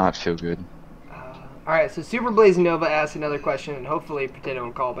 Okay. Does not feel good. Alright, so Super Blaze Nova asked another question, and hopefully Potato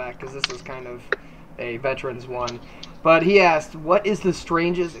will call back, because this is kind of a veteran's one. But he asked, what is the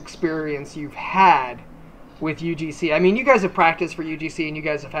strangest experience you've had with U.G.C? I mean, you guys have practiced for U.G.C, and you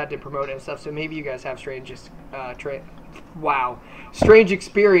guys have had to promote it and stuff, so maybe you guys have strange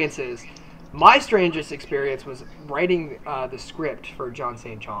experiences. My strangest experience was writing the script for John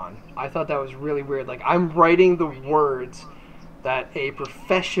St. John. I thought that was really weird. Like, I'm writing the words that a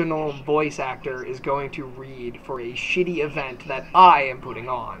professional voice actor is going to read for a shitty event that I am putting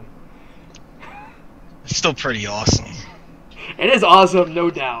on. It's still pretty awesome. It is awesome, no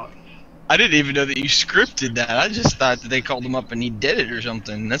doubt. I didn't even know that you scripted that. I just thought that they called him up and he did it or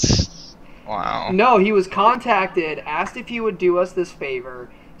something. That's... wow. No, he was contacted, asked if he would do us this favor,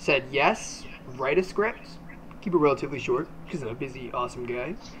 said yes, write a script, keep it relatively short, because I'm a busy, awesome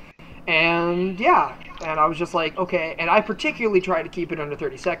guy. And yeah, and I was just like, okay, and I particularly tried to keep it under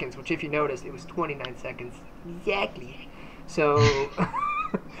 30 seconds, which if you noticed, it was 29 seconds exactly. So,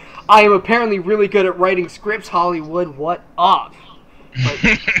 I am apparently really good at writing scripts, Hollywood, what up?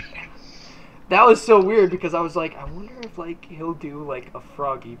 But that was so weird, because I was like, I wonder if, like, he'll do, like, a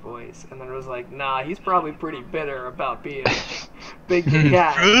froggy voice, and then it was like, nah, he's probably pretty bitter about being a big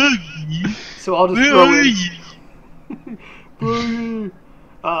cat. So I'll just throw in...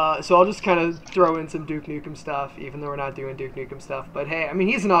 so I'll just kind of throw in some Duke Nukem stuff, even though we're not doing Duke Nukem stuff. But hey, I mean,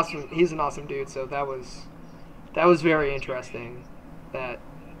 he's an awesome dude. So that was very interesting that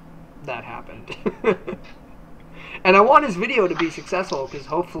happened. And I want his video to be successful, because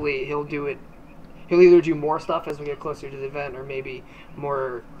hopefully he'll either do more stuff as we get closer to the event, or maybe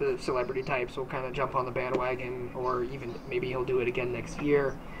more the celebrity types will kind of jump on the bandwagon, or even maybe he'll do it again next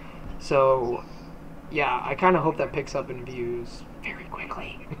year. So yeah, I kind of hope that picks up in views very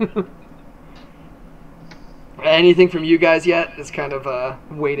quickly. Anything from you guys yet? It's kind of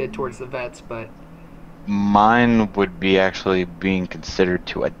weighted towards the vets, but mine would be actually being considered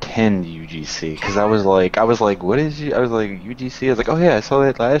to attend U.G.C, because I was like, what is you? I was like, U.G.C. I was like, oh yeah, I saw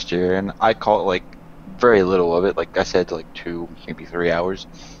that last year, and I caught like very little of it. Like I said, like 2, maybe 3 hours.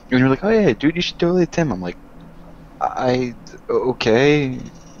 And you're like, oh yeah, dude, you should totally attend. I'm like, okay,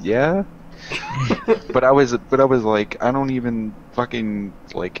 yeah. but I was like, I don't even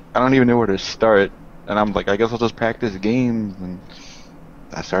know where to start, and I'm like, I guess I'll just practice games, and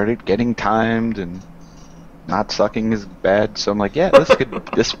I started getting timed and not sucking as bad, so I'm like, yeah,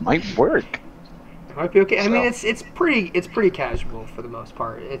 this might work. It might be okay. So. I mean, it's pretty casual for the most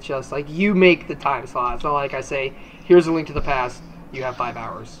part. It's just like you make the time slot. It's not like I say, here's a link to the past, you have 5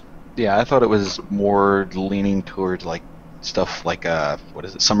 hours. Yeah, I thought it was more leaning towards like stuff like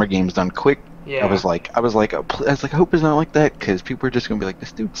Summer Games Done Quick. Yeah. I was like, I hope it's not like that, because people are just gonna be like,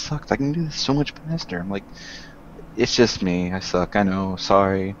 this dude sucks. I can do this so much faster. I'm like, it's just me. I suck. I know.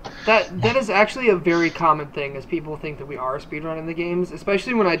 Sorry. That is actually a very common thing, is people think that we are speedrunning the games,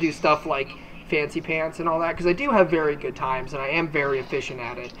 especially when I do stuff like Fancy Pants and all that, because I do have very good times and I am very efficient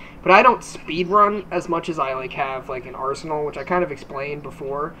at it. But I don't speedrun as much as I like have like an arsenal, which I kind of explained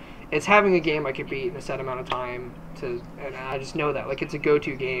before. It's having a game I could beat in a set amount of time, and I just know that like it's a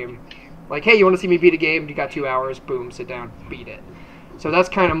go-to game. Like, hey, you want to see me beat a game? You got 2 hours, boom, sit down, beat it. So that's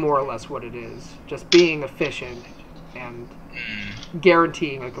kind of more or less what it is. Just being efficient and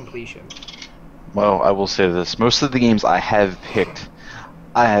guaranteeing a completion. Well, I will say this. Most of the games I have picked,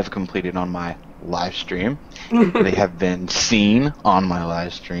 I have completed on my live stream. They have been seen on my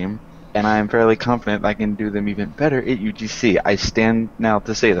live stream, and I am fairly confident I can do them even better at U.G.C. I stand now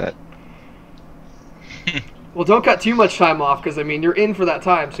to say that. Well, don't cut too much time off, because, I mean, you're in for that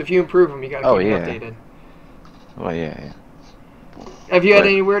time, so if you improve them, you gotta keep them updated. Oh, yeah. Have you had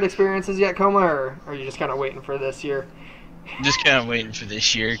any weird experiences yet, Coma, or are you just kind of waiting for this year? Just kind of waiting for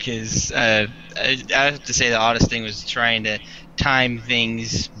this year, because I have to say the oddest thing was trying to time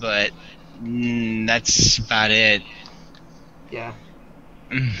things, but that's about it. Yeah.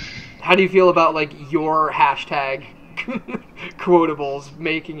 How do you feel about, like, your hashtag quotables,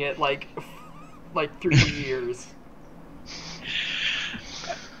 making it like 3 years.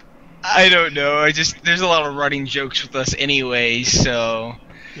 I don't know. There's a lot of running jokes with us anyway, so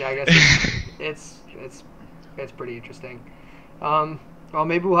Yeah, I guess it's pretty interesting. Well,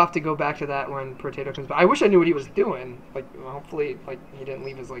 maybe we'll have to go back to that when Prot8to comes back. I wish I knew what he was doing. Like, hopefully, like he didn't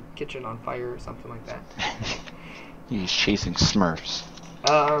leave his kitchen on fire or something like that. He's chasing Smurfs.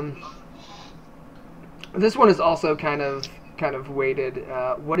 This one is also kind of weighted.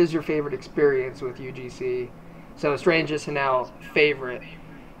 What is your favorite experience with U.G.C? So strangest and now favorite.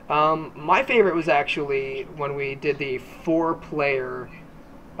 My favorite was actually when we did the 4-player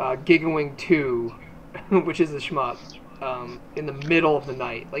Gigawing 2, which is a shmup, in the middle of the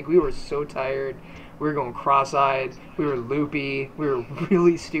night. Like, we were so tired. We were going cross-eyed. We were loopy. We were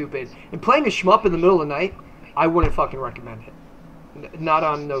really stupid. And playing a shmup in the middle of the night, I wouldn't fucking recommend it. Not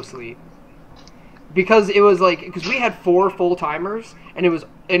on no sleep. Because it was because we had 4 full-timers, and it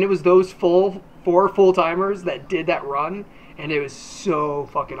was those 4 full-timers that did that run, and it was so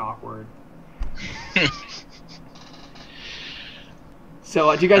fucking awkward.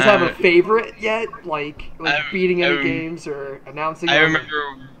 So, do you guys have a favorite yet? Like beating any games or announcing? I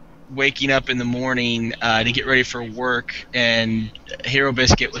remember waking up in the morning to get ready for work, and Hero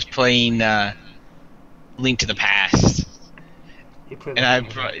Biscuit was playing Link to the Past. And I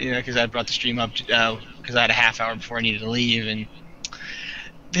brought, because I brought the stream up because I had a half hour before I needed to leave, and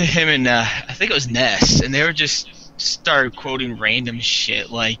him and I think it was Ness, and they were just started quoting random shit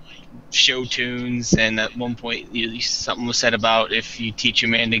like show tunes, and at one point something was said about if you teach a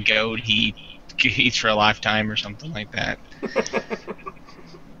man to goat, he eats for a lifetime or something like that.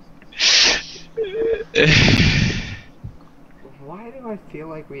 Why do I feel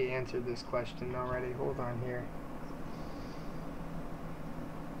like we answered this question already? Hold on here.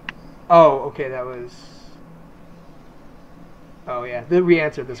 Oh, okay, that was... Oh, yeah, we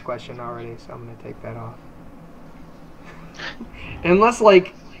answered this question already, so I'm going to take that off. Unless,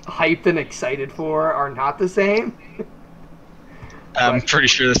 hyped and excited for are not the same. I'm pretty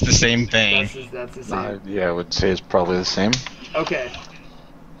sure that's the same thing. That's the same. Yeah, I would say it's probably the same. Okay.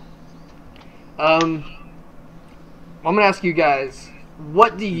 I'm going to ask you guys,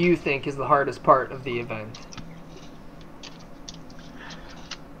 what do you think is the hardest part of the event?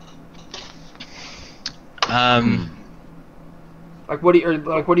 What do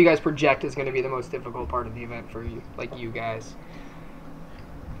you guys project is going to be the most difficult part of the event for you, you guys?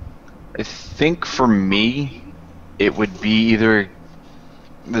 I think for me, it would be either,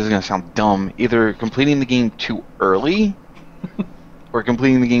 this is going to sound dumb, either completing the game too early or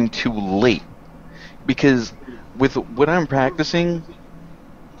completing the game too late. Because with what I'm practicing,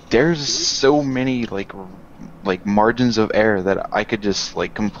 there's so many margins of error that I could just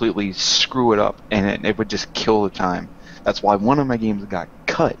like completely screw it up, and it would just kill the time. That's why one of my games got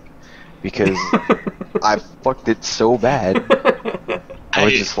cut, because I fucked it so bad. I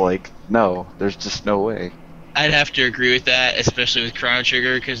was just like, no, there's just no way. I'd have to agree with that, especially with Chrono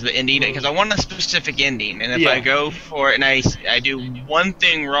Trigger, because the ending, because I want a specific ending, and if I go for it and I do one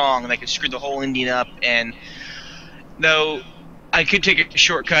thing wrong, that could screw the whole ending up. And though I could take a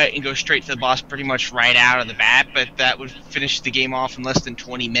shortcut and go straight to the boss pretty much right out of the bat, but that would finish the game off in less than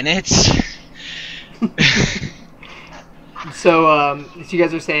 20 minutes. So you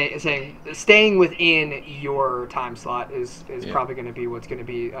guys are saying staying within your time slot is probably going to be what's going to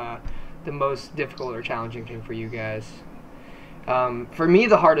be the most difficult or challenging thing for you guys. For me,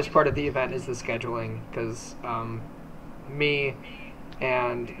 the hardest part of the event is the scheduling, because me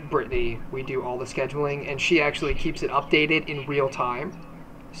and Brittany, we do all the scheduling, and she actually keeps it updated in real time.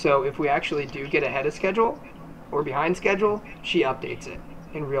 So if we actually do get ahead of schedule or behind schedule, she updates it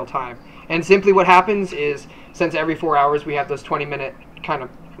in real time. And simply what happens is, since every 4 hours we have those 20-minute kind of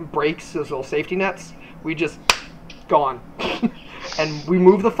breaks, those little safety nets, we just go on. And we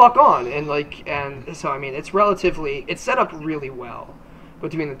move the fuck on. And so, I mean, it's set up really well.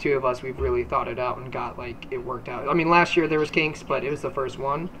 Between the two of us, we've really thought it out and got, it worked out. I mean, last year there was kinks, but it was the first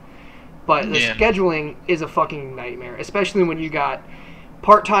one. But the scheduling is a fucking nightmare, especially when you got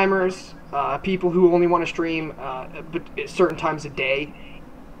part-timers, people who only want to stream but at certain times a day.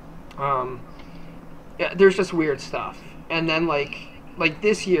 There's just weird stuff. And then, like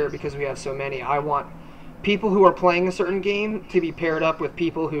this year, because we have so many, I want people who are playing a certain game to be paired up with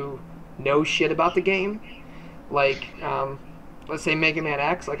people who know shit about the game. Let's say Mega Man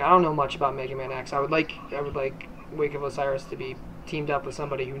X. I don't know much about Mega Man X. I would like WakeOfOsiris to be teamed up with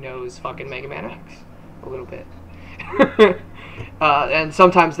somebody who knows fucking Mega Man X a little bit. And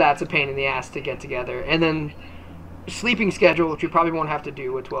sometimes that's a pain in the ass to get together. And then sleeping schedule, which we probably won't have to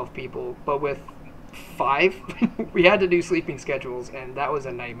do with 12 people, but with 5, we had to do sleeping schedules, and that was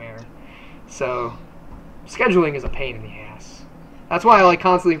a nightmare. So scheduling is a pain in the ass. That's why I like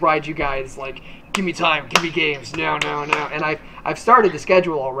constantly ride you guys like, give me time, give me games, no. And I've started the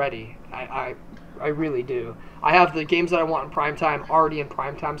schedule already. I really do. I have the games that I want in primetime already in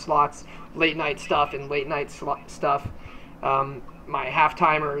primetime slots, late night stuff and late night stuff. My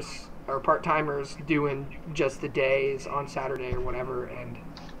half-timers or part-timers doing just the days on Saturday or whatever, and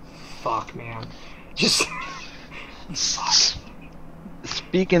fuck, man. Just fuck.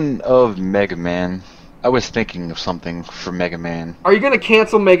 Speaking of Mega Man, I was thinking of something for Mega Man. Are you going to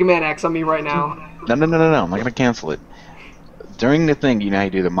cancel Mega Man X on me right now? No, I'm not going to cancel it. During the thing, you know how you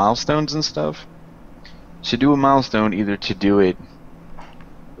do the milestones and stuff? Should do a milestone either to do it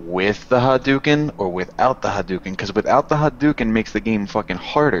with the Hadouken or without the Hadouken, because without the Hadouken makes the game fucking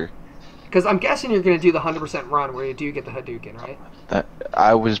harder. Because I'm guessing you're going to do the 100% run where you do get the Hadouken, right? That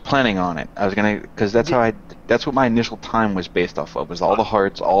I was planning on it. I was gonna, because that's what my initial time was based off of, was all the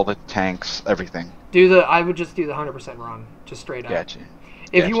hearts, all the tanks, everything. I would just do the 100% run, just straight up. Gotcha.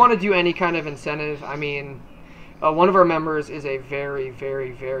 If you want to do any kind of incentive, I mean, one of our members is a very,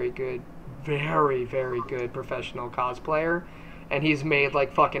 very, very good professional cosplayer, and he's made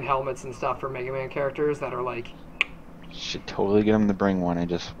like fucking helmets and stuff for Mega Man characters that are like. Should totally get him to bring one and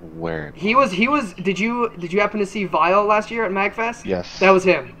just wear it. He was. Did you happen to see Vile last year at MagFest? Yes. That was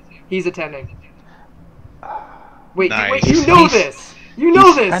him. He's attending. Wait, Nice. wait, you know this. You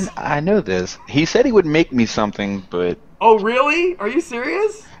know this. I know this. He said he would make me something, but. Oh really? Are you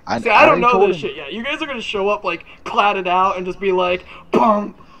serious? See, I don't know this shit yet. You guys are gonna show up like clatted out and just be like,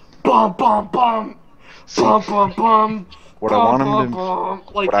 bum, bum, bum, bum, bum, bum, bum. What I want him to,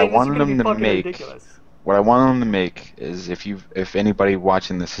 like, what I wanted him to make. Ridiculous. What I want him to make is, if anybody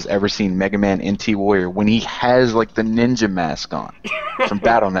watching this has ever seen Mega Man NT Warrior, when he has like the ninja mask on from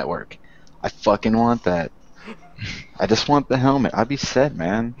Battle Network, I fucking want that. I just want the helmet. I'd be set,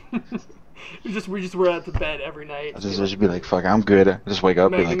 man. we just wear it to bed every night. I just be like, fuck, I'm good. I just wake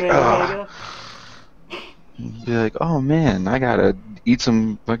up, be like, ugh. Be like, oh man, I gotta eat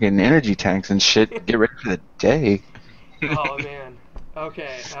some fucking energy tanks and shit. Get ready for the day. Oh man.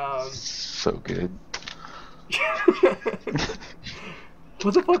 Okay. So good.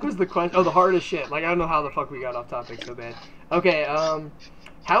 What the fuck was the question? Oh, the hardest shit. Like, I don't know how the fuck we got off topic so bad. Okay,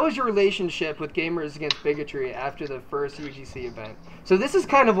 how was your relationship with Gamers Against Bigotry after the first U.G.C event? So this is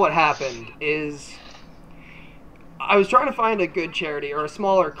kind of what happened, is I was trying to find a good charity, or a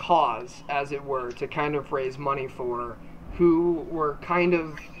smaller cause, as it were, to kind of raise money for, who were kind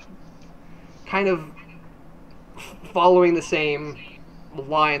of following the same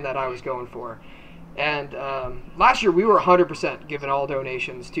line that I was going for. And last year we were 100% giving all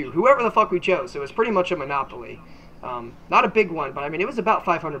donations to whoever the fuck we chose. So it was pretty much a monopoly. Not a big one, but I mean it was about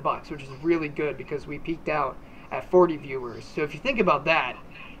 $500, which is really good because we peaked out at 40 viewers. So if you think about that,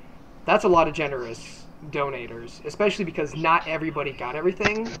 that's a lot of generous donators, especially because not everybody got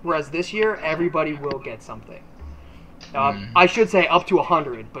everything. Whereas this year everybody will get something. I should say up to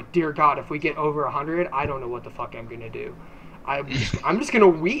 100, but dear God, if we get over 100, I don't know what the fuck I'm gonna do. I'm just gonna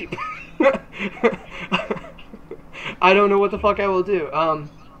weep. I don't know what the fuck I will do.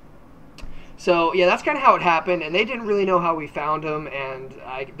 So yeah, that's kind of how it happened, and they didn't really know how we found them, and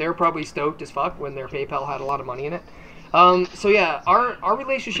they were probably stoked as fuck when their PayPal had a lot of money in it. So yeah, our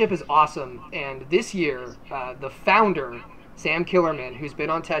relationship is awesome, and this year, the founder, Sam Killerman, who's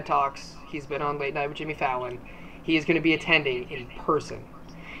been on TED Talks, he's been on Late Night with Jimmy Fallon, he is going to be attending in person.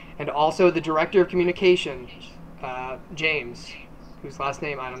 And also the director of communications, James, whose last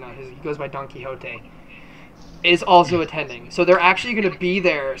name I don't know, he goes by Don Quixote, is also attending. So they're actually going to be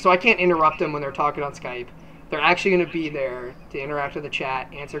there. So I can't interrupt them when they're talking on Skype. They're actually going to be there to interact with the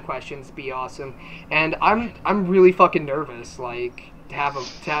chat, answer questions, be awesome. And I'm really fucking nervous, like to have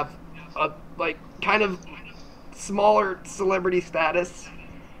a like kind of smaller celebrity status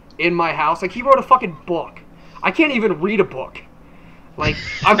in my house. Like he wrote a fucking book. I can't even read a book. Like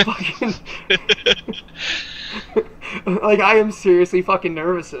I'm fucking like I am seriously fucking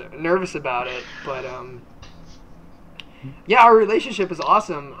nervous about it, but yeah, our relationship is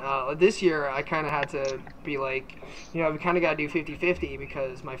awesome. This year I kind of had to be like, you know, we kind of got to do 50-50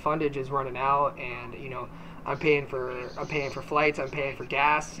 because my fundage is running out, and you know, I'm paying for flights, I'm paying for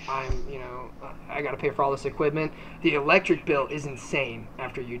gas, I got to pay for all this equipment. The electric bill is insane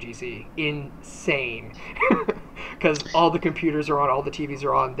after U.G.C. Insane. Because all the computers are on, all the TVs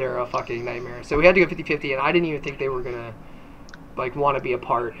are on, they're a fucking nightmare. So we had to go 50-50, and I didn't even think they were gonna like want to be a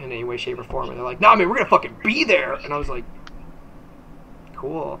part in any way, shape, or form. And they're like, "Nah, man, we're gonna fucking be there." And I was like,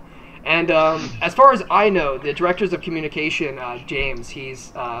 "Cool." And as far as I know, the directors of communication, James,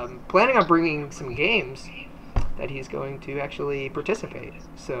 he's planning on bringing some games that he's going to actually participate.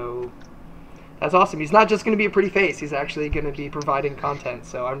 So that's awesome. He's not just going to be a pretty face. He's actually going to be providing content.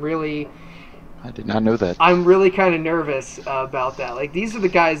 So I did not know that. I'm really kind of nervous about that. Like, these are the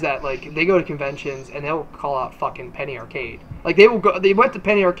guys that, like, they go to conventions and they'll call out fucking Penny Arcade. Like, they went to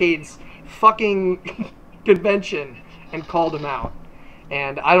Penny Arcade's fucking convention and called him out.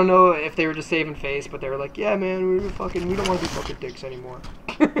 And I don't know if they were just saving face, but they were like, yeah, man, we don't want to be fucking dicks anymore.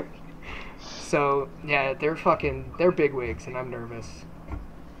 So, yeah, they're bigwigs, and I'm nervous.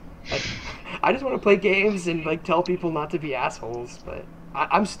 Like, I just want to play games and, like, tell people not to be assholes, but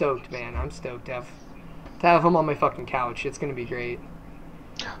I'm stoked, man. I'm stoked to have him on my fucking couch. It's going to be great.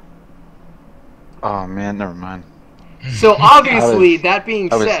 Oh, man, never mind. So, obviously, that being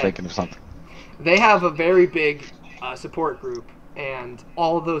said, I was thinking of something. They have a very big support group, and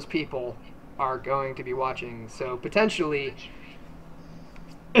all of those people are going to be watching. So potentially,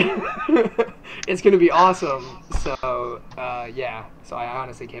 it's going to be awesome. So yeah. So I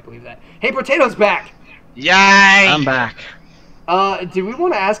honestly can't believe that. Hey, Prot8to's back. Yay! I'm back. Do we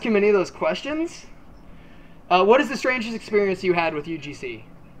want to ask him any of those questions? What is the strangest experience you had with U.G.C?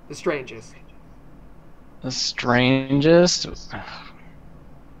 The strangest. The strangest?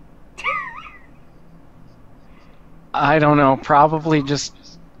 I don't know. Probably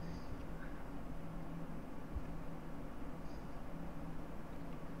just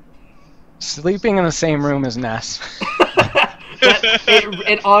sleeping in the same room as Ness.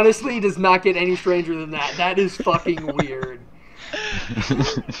 It honestly does not get any stranger than that. That is fucking weird.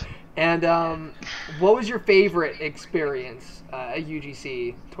 And what was your favorite experience at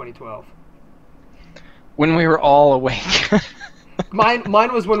U.G.C 2012? When we were all awake.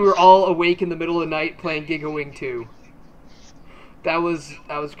 Mine was when we were all awake in the middle of the night playing Gigawing 2. That was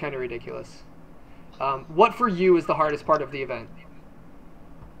kind of ridiculous. What for you is the hardest part of the event?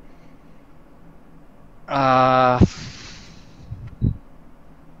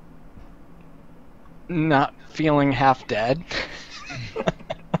 Not feeling half dead.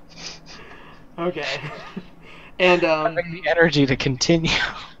 Okay. And having the energy to continue.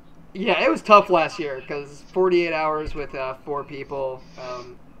 Yeah, it was tough last year because 48 hours with 4 people,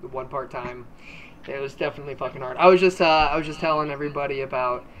 1 part-time. It was definitely fucking hard. I was just telling everybody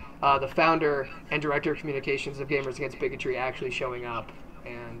about the founder and director of communications of Gamers Against Bigotry actually showing up,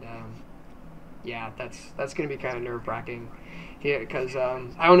 and yeah, that's gonna be kind of nerve-wracking. Because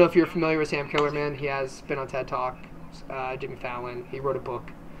I don't know if you're familiar with Sam Killerman. He has been on TED Talk, Jimmy Fallon. He wrote a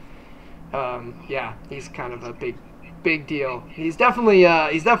book. Yeah, he's kind of a big deal. He's definitely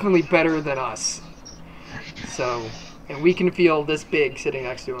better than us. So, and we can feel this big sitting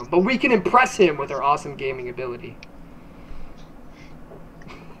next to him, but we can impress him with our awesome gaming ability.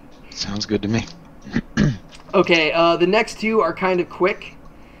 Sounds good to me. Okay, the next 2 are kind of quick.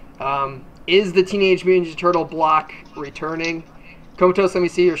 Is the Teenage Mutant Ninja Turtle block returning? Comatose, let me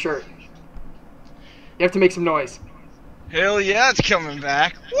see your shirt. You have to make some noise. Hell yeah, it's coming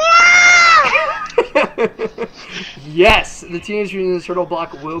back. Yes, the Teenage Mutant Ninja Turtle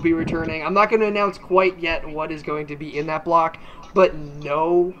block will be returning. I'm not going to announce quite yet what is going to be in that block, but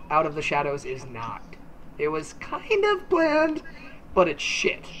no, Out of the Shadows is not. It was kind of planned, but it's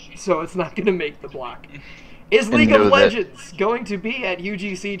shit, so it's not going to make the block. Is League of Legends going to be at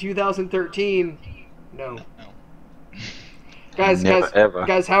U.G.C 2013? No. Guys,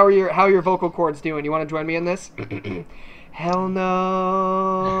 how are your vocal cords doing? You want to join me in this? Hell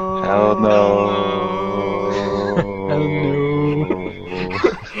no. Hell no. Hell no.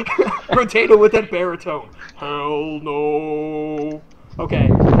 Prot8to with that baritone. Hell no. Okay.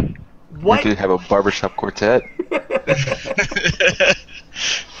 What? We could have a barbershop quartet.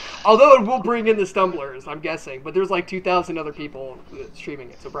 Although it will bring in the stumblers, I'm guessing. But there's like 2,000 other people streaming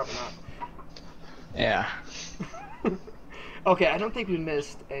it, so probably not. Yeah. Okay, I don't think we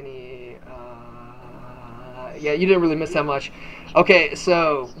missed any... yeah, you didn't really miss that much. Okay,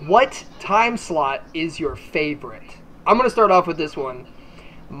 so what time slot is your favorite? I'm going to start off with this one.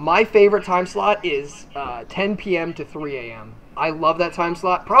 My favorite time slot is 10 p.m. to 3 a.m. I love that time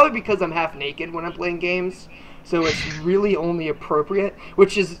slot, probably because I'm half naked when I'm playing games. So it's really only appropriate,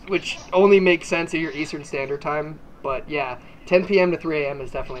 which only makes sense at your Eastern Standard Time. But yeah, 10 p.m. to 3 a.m. is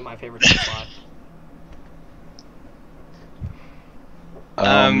definitely my favorite time slot.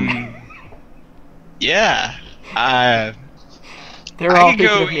 Yeah. They're all thinking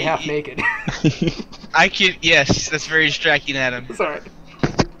of me half naked. Yes, that's very distracting, Adam. Sorry.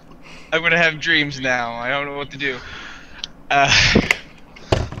 I'm gonna have dreams now. I don't know what to do.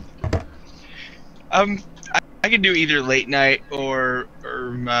 I can do either late night or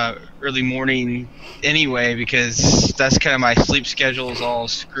from early morning anyway, because that's kind of my sleep schedule is all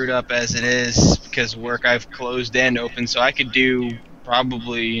screwed up as it is because work I've closed and open, so I could do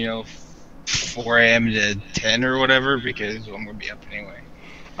probably 4 a.m. to 10 or whatever because I'm gonna be up anyway.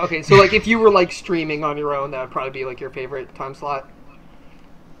 Okay, so like if you were like streaming on your own, that would probably be like your favorite time slot,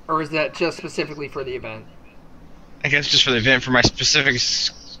 or is that just specifically for the event? I guess just for the event, for my specific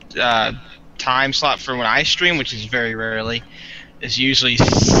time slot for when I stream, which is very rarely, is usually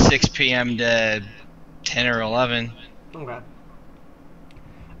 6 p.m. to 10 or 11. Okay.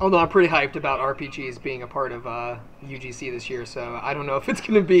 Although I'm pretty hyped about RPGs being a part of U.G.C this year, so I don't know if it's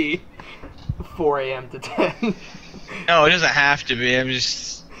gonna be 4 a.m. to 10. No, it doesn't have to be. I'm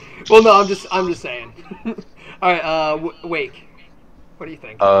just. Well, no, I'm just saying. All right, Wake. What do you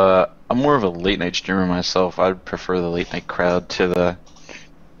think? I'm more of a late night streamer myself. I'd prefer the late night crowd to the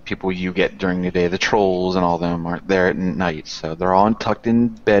people you get during the day. The trolls and all them aren't there at night, so they're all tucked in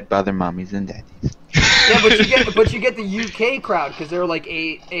bed by their mommies and daddies. Yeah, but you get the UK crowd because they're like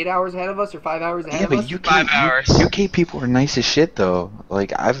 8 hours ahead of us or 5 hours ahead of us. Yeah, but 5 hours. UK people are nice as shit though.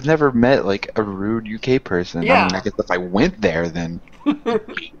 Like I've never met like a rude UK person. Yeah. I mean, I guess if I went there, then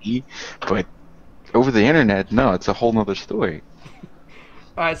maybe. But over the internet, no, it's a whole nother story.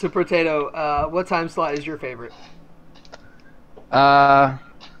 All right, so Prot8to, what time slot is your favorite? I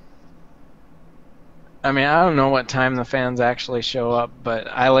mean, I don't know what time the fans actually show up, but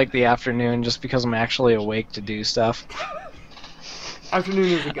I like the afternoon just because I'm actually awake to do stuff. Afternoon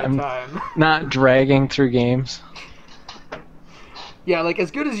is a good time. Not dragging through games. Yeah, like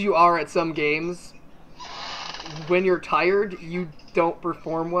as good as you are at some games, when you're tired, you don't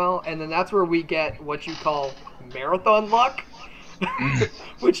perform well, and then that's where we get what you call marathon luck,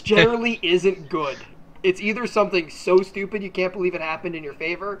 which generally isn't good. It's either something so stupid you can't believe it happened in your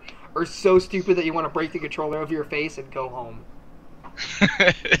favor, or so stupid that you want to break the controller over your face and go home.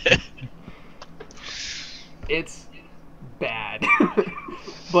 It's bad.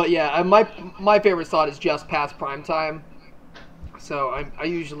 But yeah, my favorite slot is just past prime time. So I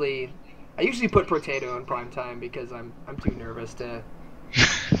usually put Prot8to in prime time because I'm too nervous to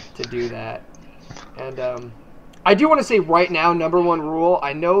do that. And I do want to say right now, number one rule.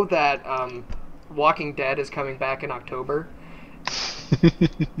 I know that Walking Dead is coming back in October.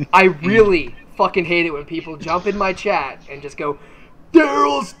 I really fucking hate it when people jump in my chat and just go,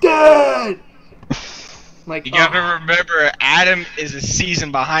 "Daryl's dead!" Like, You gotta remember, Adam is a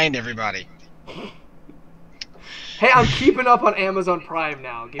season behind everybody. Hey, I'm keeping up on Amazon Prime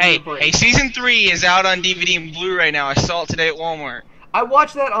now. Give me a break. Hey, season 3 is out on DVD and Blu-ray now. I saw it today at Walmart. I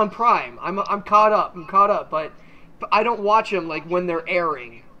watched that on Prime. I'm caught up. But I don't watch them like when they're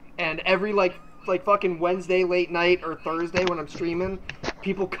airing. And every like fucking Wednesday late night or Thursday when I'm streaming,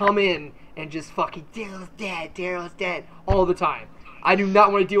 people come in and just fucking Daryl's dead all the time. I do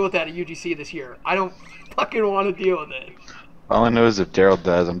not want to deal with that at U.G.C this year. I don't fucking want to deal with it. All I know is if Daryl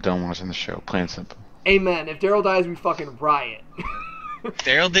dies, I'm done watching the show. Plain and simple. Amen. If Daryl dies, we fucking riot.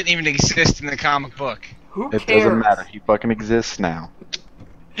 Daryl didn't even exist in the comic book. Who It cares? doesn't matter. He fucking exists now.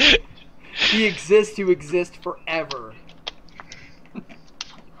 He exists to exist forever.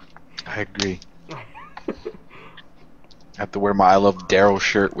 I agree. I have to wear my I Love Daryl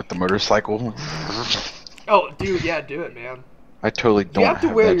shirt with the motorcycle. Oh, dude, yeah, do it, man. I totally don't You have to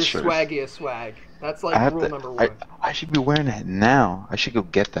wear that your shirt. swaggiest swag. That's like rule number one. I should be wearing that now. I should go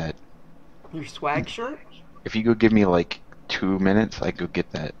get that. Your swag shirt? If you go give me like 2 minutes, I go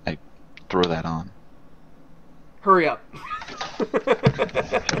get that. I throw that on. Hurry up.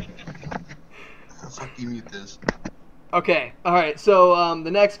 Fuck you, mute this. Okay, alright, so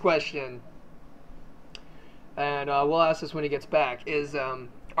the next question, and we'll ask this when he gets back, is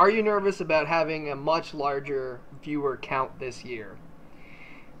are you nervous about having a much larger viewer count this year?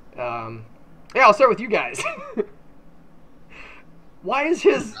 Yeah, I'll start with you guys. Why is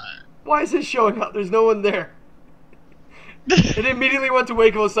his showing up? There's no one there. It immediately went to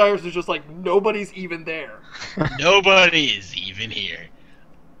WakeOfOsiris. There's just like nobody's even there. Nobody is even here.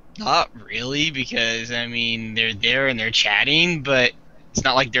 Not really, because I mean they're there and they're chatting, but it's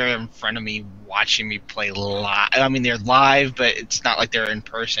not like they're in front of me watching me play live. I mean they're live, but it's not like they're in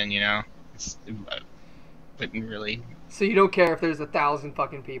person, you know. Wouldn't really. So you don't care if there's 1,000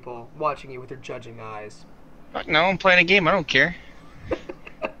 fucking people watching you with their judging eyes. Fuck no, I'm playing a game. I don't care.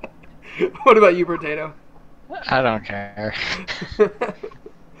 What about you, Prot8to? I don't care.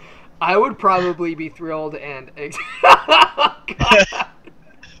 I would probably be thrilled and. Oh, God.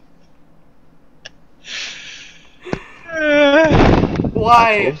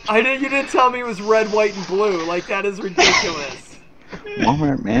 Why? You didn't tell me it was red, white, and blue. Like, that is ridiculous.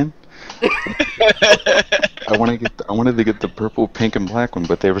 Walmart, man. I wanted to get the purple, pink, and black one,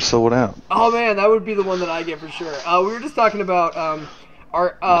 but they were sold out. Oh man, that would be the one that I get for sure. We were just talking about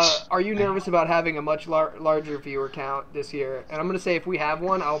are you nervous about having a much larger viewer count this year? And I'm gonna say if we have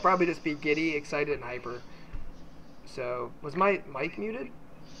one, I'll probably just be giddy, excited, and hyper. So was my mic muted?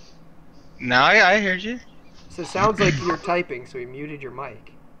 No, I heard you. So it sounds like you're typing, so we muted your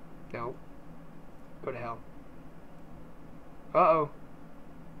mic. No. Go to hell. Uh-oh.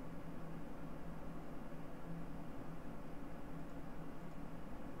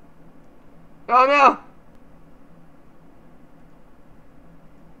 Oh no!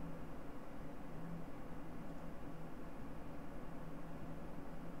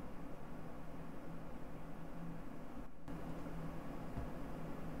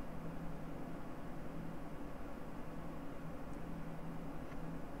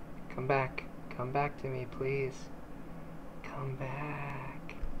 Come back. Come back to me, please. Come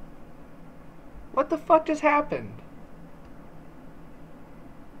back. What the fuck just happened?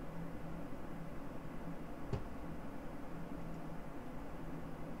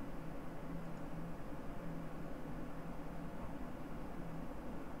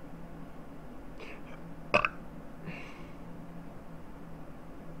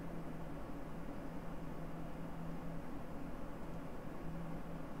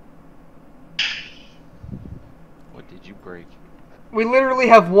 What did you break? We literally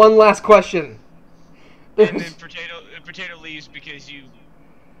have one last question. And then potato leaves because you.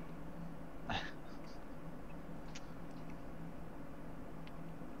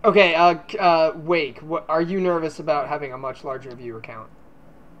 Okay, Wake, are you nervous about having a much larger viewer count?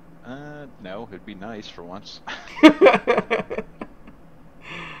 No, it'd be nice for once.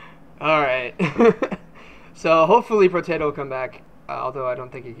 Alright. So hopefully Prot8to will come back, although I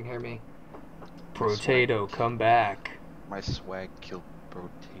don't think he can hear me. Prot8to, come back. My swag killed Prot8to.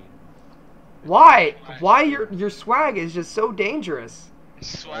 Why? Why your swag is just so dangerous?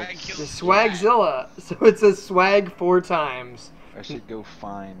 Swag The kills Swagzilla. So it says swag 4 times. I should go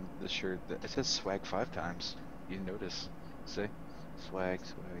find the shirt that it says swag 5 times. You notice? See? Swag,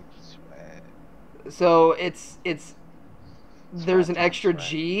 swag, swag. So it's there's an Swag, extra swag.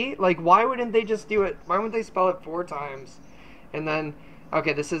 G. Like why wouldn't they just do it? Why wouldn't they spell it 4 times? And then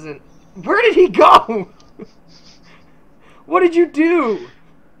okay, this isn't. Where did he go? What did you do?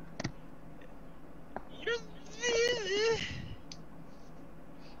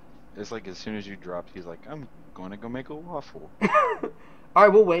 It's like as soon as you dropped, he's like, I'm going to go make a waffle.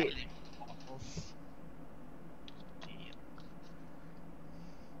 Alright, we'll wait.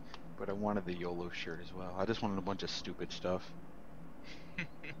 But I wanted the YOLO shirt as well. I just wanted a bunch of stupid stuff.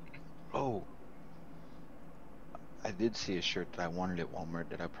 Oh. I did see a shirt that I wanted at Walmart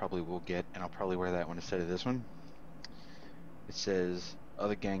that I probably will get, and I'll probably wear that one instead of this one. It says,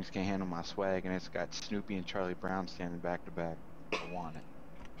 other gangs can't handle my swag, and it's got Snoopy and Charlie Brown standing back to back. I want it.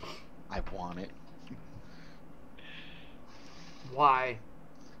 I want it. Why?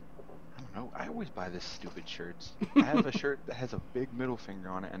 I don't know. I always buy this stupid shirts. I have a shirt that has a big middle finger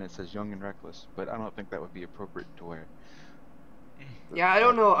on it, and it says Young and Reckless, but I don't think that would be appropriate to wear. Yeah, I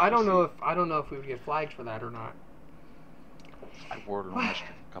don't know. I don't know if we would get flagged for that or not. I wore it on my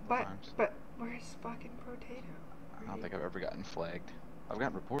stream a couple times. But where's fucking Prot8to? I don't think I've ever gotten flagged. I've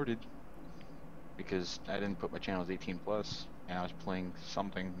gotten reported because I didn't put my channel as 18 plus, and I was playing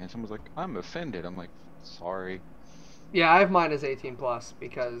something, and someone's like, "I'm offended." I'm like, "Sorry." Yeah, I have mine as 18 plus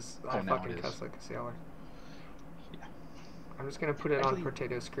because I now fucking it is. cuss like a sailor. Yeah. I'm just gonna put it Actually- on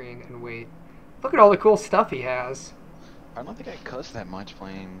Prot8to's screen and wait. Look at all the cool stuff he has. I don't think I cussed that much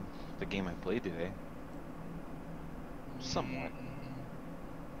playing the game I played today. Somewhat.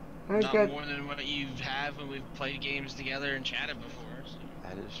 He's Not got- more than what you have when we've played games together and chatted before. So.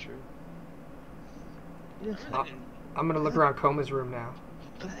 That is true. Oh, I'm gonna look around Coma's room now.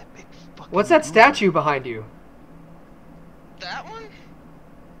 Look at that big fucking What's that room. statue behind you? That one?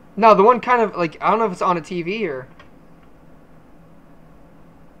 No, the one kind of like I don't know if it's on a TV or.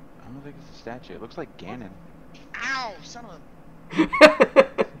 I don't think it's a statue. It looks like Ganon. Ow, son of a...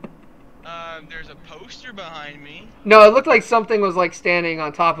 there's a poster behind me. No, it looked like something was like standing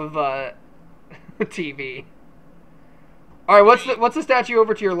on top of a TV. All right, what's the statue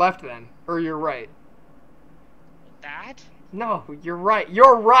over to your left then, or your right? That? No, you're right.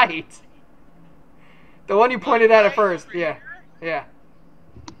 You're right. The one you pointed at Right first. over Yeah, here?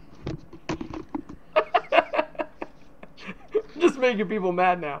 yeah. Just making people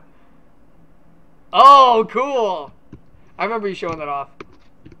mad now. Oh, cool. I remember you showing that off.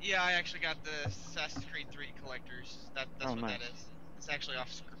 Yeah, I actually got the Assassin's Creed 3 collectors. That's Oh, what nice. that is. It's actually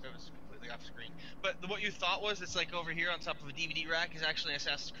off script. It was completely like off screen. But what you thought was it's like over here on top of a DVD rack is actually an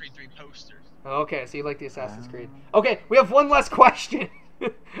Assassin's Creed 3 poster. Okay, so you like the Assassin's Creed. Okay, we have one last question.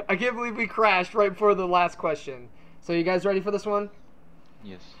 I can't believe we crashed right before the last question. So you guys ready for this one?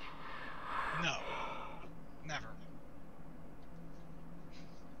 Yes. No. Never.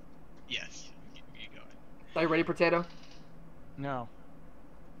 Yes. You go ahead. Are you ready, Prot8to? No.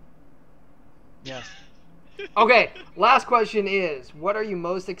 Yes. Okay, last question is, what are you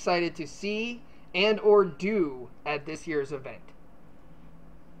most excited to see and or do at this year's event?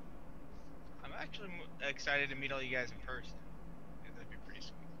 I'm actually excited to meet all you guys in person. That'd be pretty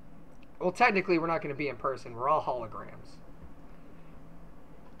sweet. Well, technically, we're not going to be in person. We're all holograms.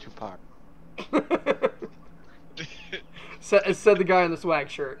 Tupac. Said the guy in the swag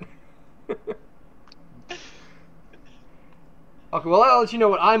shirt. Okay, well, I'll let you know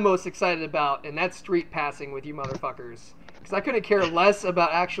what I'm most excited about, and that's street passing with you motherfuckers. Because I couldn't care less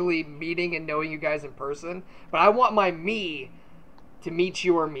about actually meeting and knowing you guys in person, but I want my me to meet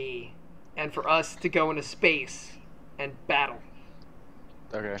your me, and for us to go into space and battle.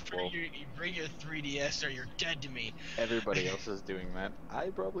 Okay, well, You bring your 3DS or you're dead to me. everybody else is doing that. I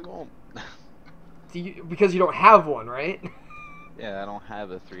probably won't. Because you don't have one, right? Yeah, I don't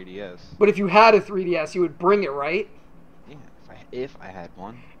have a 3DS. But if you had a 3DS, you would bring it, right? Yeah, if I had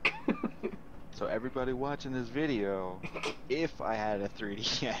one. So everybody watching this video, if I had a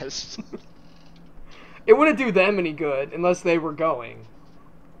 3DS. It wouldn't do them any good unless they were going.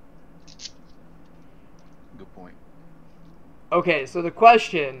 Good point. Okay, so the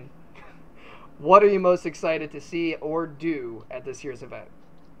question, what are you most excited to see or do at this year's event?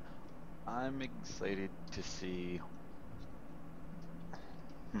 I'm excited to see...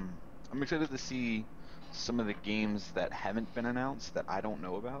 I'm excited to see some of the games that haven't been announced that I don't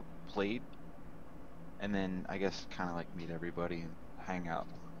know about, played. And then, I guess, kind of like meet everybody and hang out.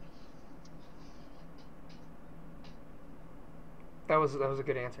 That was a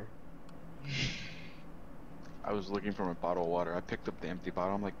good answer. I was looking for my bottle of water. I picked up the empty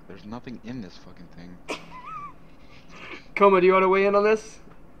bottle. I'm like, there's nothing in this fucking thing. Coma, do you want to weigh in on this?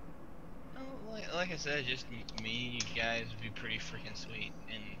 Oh, like I said, just me, you guys would be pretty freaking sweet,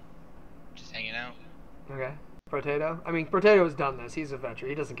 and just hanging out. Okay. Prot8to? I mean, Prot8to's done this. He's a veteran.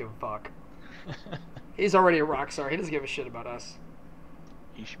 He doesn't give a fuck. He's already a rock star. He doesn't give a shit about us.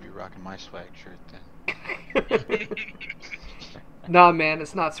 He should be rocking my swag shirt then. Nah, man,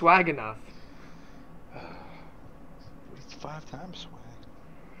 it's not swag enough. It's 5 times swag.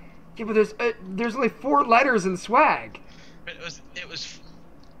 Yeah, but there's only 4 letters in swag. But it was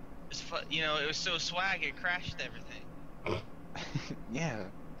so swag it crashed everything. Yeah.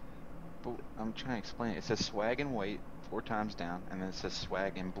 But I'm trying to explain it. It says swag in white 4 times down, and then it says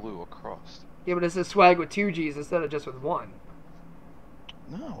swag in blue across. Yeah, but it says swag with 2 G's instead of just with 1.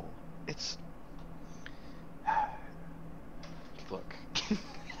 No, it's... Look.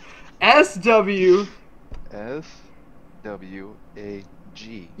 SW. SWAG.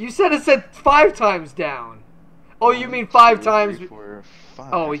 You said it said 5 times down. Oh, you mean 5 times? 3, 4,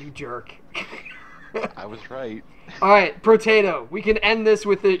 5. Oh, you jerk. I was right. All right, Prot8to, we can end this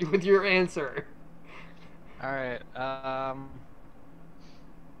with your answer. All right.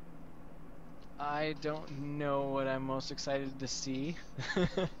 I don't know what I'm most excited to see.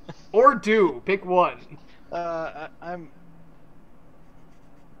 Or do. Pick one. I'm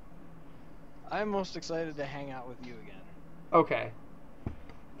most excited to hang out with you again. Okay.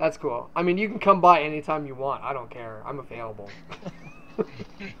 That's cool. I mean, you can come by anytime you want. I don't care. I'm available.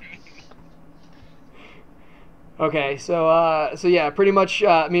 Okay, so yeah, pretty much me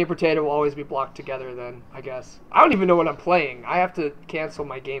and Prot8to will always be blocked together then, I guess. I don't even know what I'm playing. I have to cancel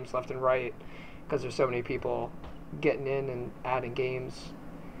my games left and right because there's so many people getting in and adding games.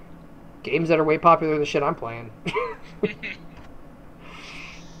 Games that are way popular than the shit I'm playing.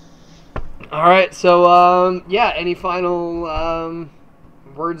 Alright, so, yeah, any final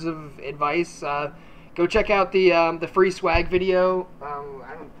words of advice? Go check out the free swag video.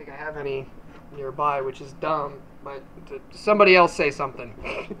 I don't think I have any nearby, which is dumb, but somebody else say something.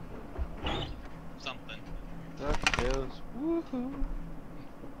 Something. DuckTales. Woohoo.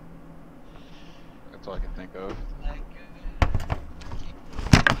 That's all I can think of.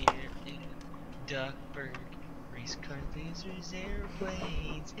 Here in Duckburg, race car lasers,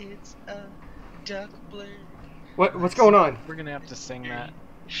 airplanes. It's a Duckburg. What's going on? We're gonna have to sing that.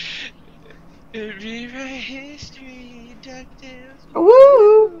 Rewrite history, DuckTales.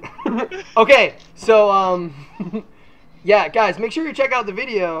 Woo! Okay, so yeah, guys, make sure you check out the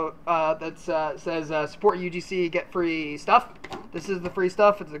video that says support U.G.C, get free stuff. This is the free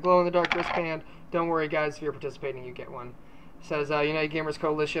stuff. It's a glow-in-the-dark wristband. Don't worry, guys, if you're participating, you get one. says United Gamers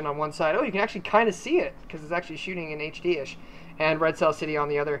Coalition on one side. Oh, you can actually kind of see it because it's actually shooting in HD-ish. And RedSouthCity on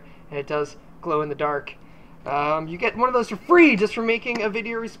the other, and it does glow in the dark. You get one of those for free just for making a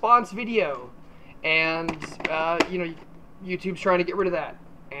video response video. And, YouTube's trying to get rid of that.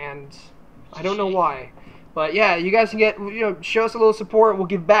 And I don't know why. But yeah, you guys can get, show us a little support. We'll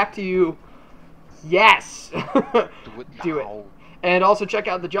give back to you. Yes! Do it. And also check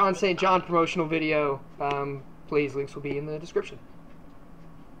out the John St. John promotional video. Please, links will be in the description.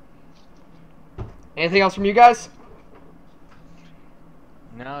 Anything else from you guys?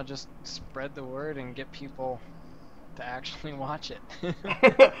 No, just spread the word and get people to actually watch it.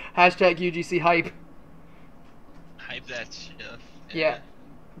 Hashtag U.G.C hype. Hype that stuff. Yeah.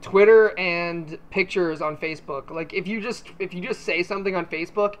 Twitter and pictures on Facebook. Like if you just say something on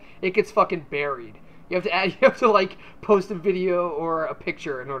Facebook, it gets fucking buried. You have to like post a video or a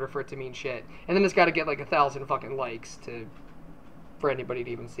picture in order for it to mean shit. And then it's got to get like 1,000 fucking likes for anybody to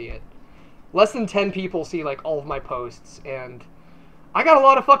even see it. Less than 10 people see like all of my posts, and I got a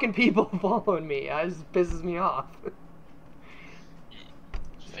lot of fucking people following me. It just pisses me off.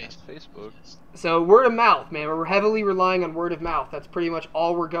 Facebook. So word of mouth, man. We're heavily relying on word of mouth. That's pretty much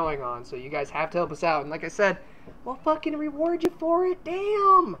all we're going on. So you guys have to help us out. And like I said, we'll fucking reward you for it.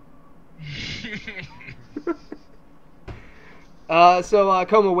 Damn.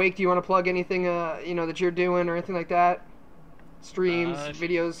 Coma, Wake, do you want to plug anything that you're doing or anything like that? Streams,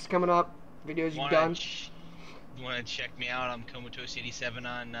 videos coming up, videos you've done? You want to check me out? I'm Comatose87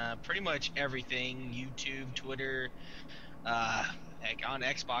 on pretty much everything. YouTube, Twitter, heck, on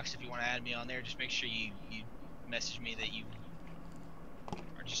Xbox. If you want to add me on there, just make sure you message me that you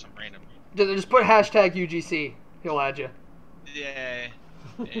are just some random. Just put hashtag U.G.C. He'll add you. Yeah,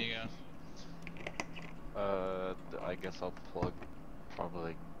 there you go. I guess I'll plug probably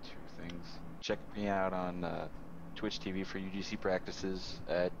like 2 things. Check me out on Twitch TV for U.G.C practices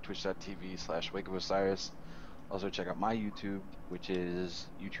at twitch.tv/WakeOfOsiris. Also check out my YouTube, which is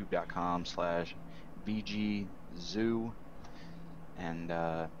youtube.com/VGZoo. And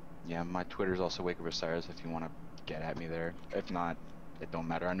yeah, my Twitter is also WakeOfOsiris if you want to get at me there. If not, it don't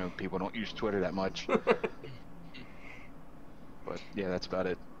matter. I know people don't use Twitter that much. But yeah, that's about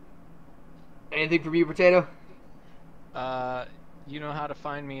it. Anything from you, Prot8to? You know how to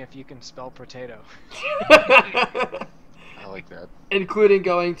find me if you can spell potato. I like that. Including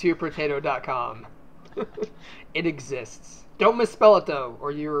going to Prot8to.com. It exists. Don't misspell it though,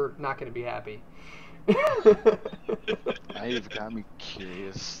 or you're not going to be happy. Now you've got me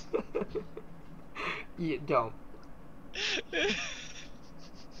curious. You don't.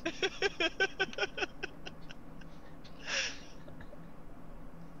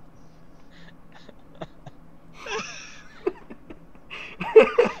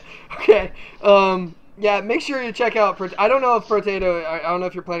 Okay. Yeah, make sure you check out. I don't know if Prot8to. I don't know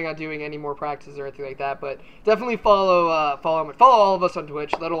if you're planning on doing any more practices or anything like that, but definitely follow all of us on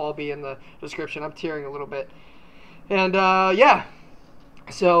Twitch. That'll all be in the description. I'm tearing a little bit, and yeah.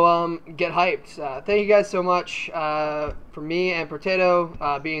 So get hyped. Thank you guys so much for me and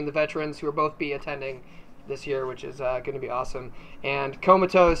Prot8to being the veterans who will both be attending this year, which is going to be awesome, and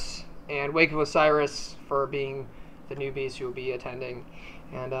Comatose and WakeOfOsiris for being the newbies who will be attending.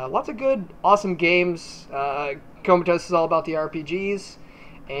 And lots of good, awesome games. Comatose is all about the RPGs,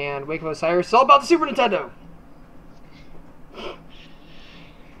 and WakeOfOsiris is all about the Super Nintendo.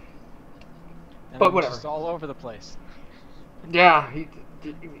 But whatever. Just all over the place. Yeah, yeah,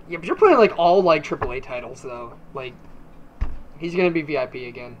 but you're playing like all like AAA titles though. Like, he's gonna be VIP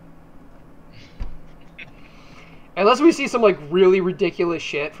again. Unless we see some like really ridiculous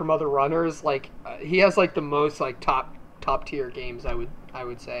shit from other runners, like he has like the most like top tier games, I would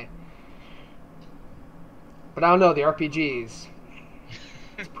say. But I don't know, the RPGs,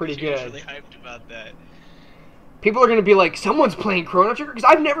 it's pretty good. Really hyped about that. People are gonna be like, someone's playing Chrono Trigger, because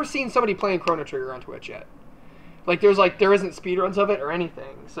I've never seen somebody playing Chrono Trigger on Twitch yet. Like there isn't speedruns of it or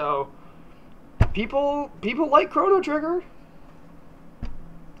anything. So people like Chrono Trigger.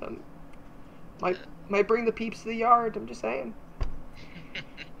 Might bring the peeps to the yard. I'm just saying.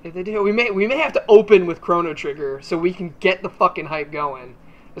 If they do, we may have to open with Chrono Trigger so we can get the fucking hype going.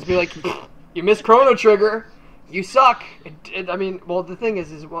 Let's be like, you missed Chrono Trigger, you suck. I mean, well, the thing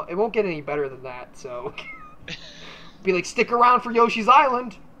is well, it won't get any better than that. So, be like, stick around for Yoshi's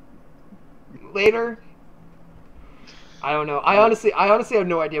Island later. I don't know. I honestly have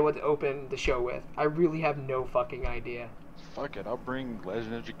no idea what to open the show with. I really have no fucking idea. Fuck it, I'll bring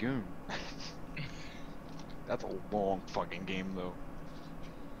Legend of Dragoon. That's a long fucking game, though.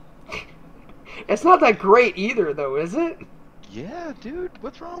 It's not that great either, though, is it? Yeah, dude,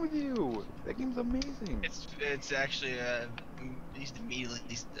 what's wrong with you? That game's amazing. It's actually at least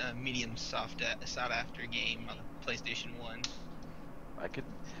medium sought after game on the PlayStation 1. I could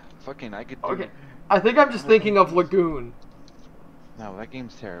do. Okay, I think I'm just thinking of Lagoon. No, that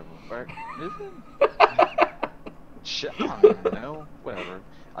game's terrible. Or, is it? Shit, I don't know. Whatever.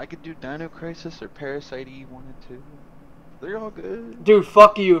 I could do Dino Crisis or Parasite E1 and 2. They're all good. Dude,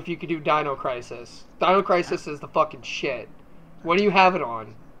 fuck you if you could do Dino Crisis. Dino Crisis is the fucking shit. What do you have it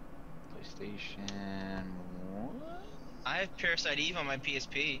on? PlayStation 1? I have Parasite Eve on my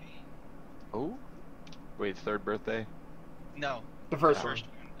PSP. Oh? Wait, third birthday? No. The first one. First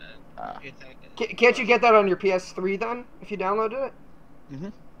one. Can't you get that on your PS3 then, if you downloaded it? Mm-hmm.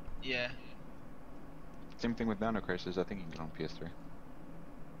 Yeah. Same thing with Dino Crisis. I think you can get it on PS3.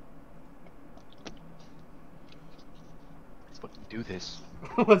 Let's fucking do this.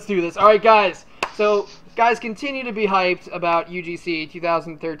 Let's do this. Alright, guys. So, guys, continue to be hyped about U.G.C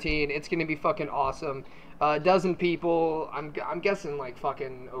 2013. It's going to be fucking awesome. A dozen people. I'm guessing like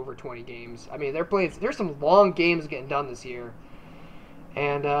fucking over 20 games. I mean, there's some long games getting done this year.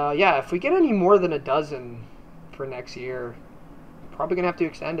 And, yeah, if we get any more than a dozen for next year, probably going to have to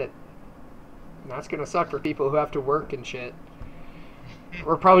extend it. And that's going to suck for people who have to work and shit.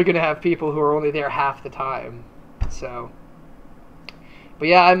 We're probably going to have people who are only there half the time. So, but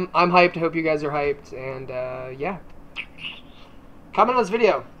yeah, I'm hyped. I hope you guys are hyped. And, yeah. Comment on this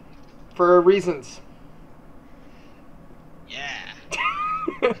video for reasons. Yeah.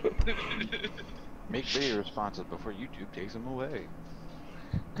 Make video responses before YouTube takes them away.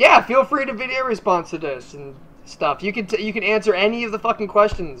 Yeah, feel free to video response to this and stuff. You can answer any of the fucking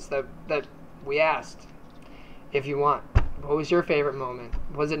questions that we asked if you want. What was your favorite moment?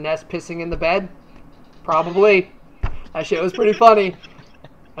 Was it Ness pissing in the bed? Probably. That shit was pretty funny.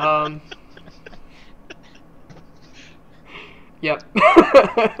 Yep.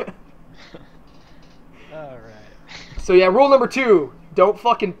 Alright. So yeah, rule number 2, don't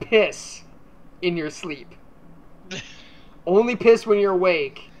fucking piss in your sleep. Only piss when you're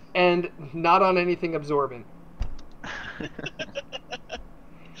awake, and not on anything absorbent.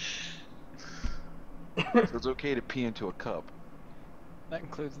 So it's okay to pee into a cup. That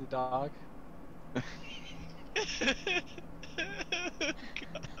includes the dog.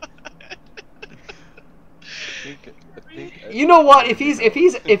 You know what? If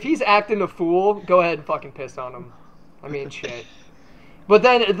he's acting a fool, go ahead and fucking piss on him. I mean, shit. But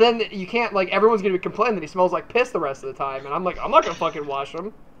then you can't, like, everyone's gonna be complaining that he smells like piss the rest of the time, and I'm like, I'm not gonna fucking wash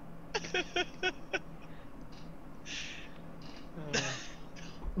him.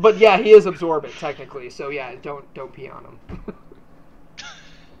 But yeah, he is absorbent technically, so yeah, don't pee on him.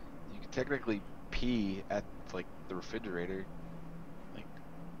 You can technically pee at like the refrigerator. Like,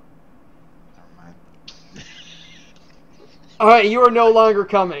 never mind. All right, you are no longer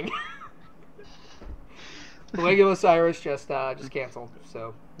coming. WakeOfOsiris just canceled,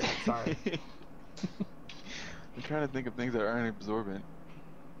 so sorry. I'm trying to think of things that aren't absorbent.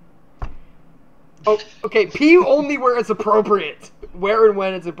 Oh, okay. Pee only where it's appropriate. Where and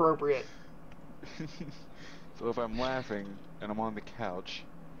when it's appropriate. So if I'm laughing and I'm on the couch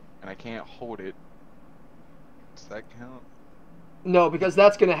and I can't hold it, does that count? No, because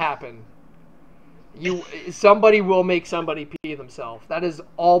that's gonna happen. Somebody will make somebody pee themselves. That is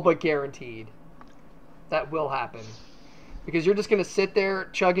all but guaranteed. That will happen. Because you're just gonna sit there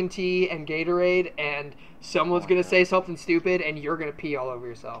chugging tea and Gatorade, and someone's gonna say something stupid, and you're gonna pee all over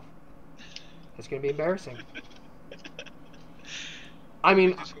yourself. It's gonna be embarrassing. I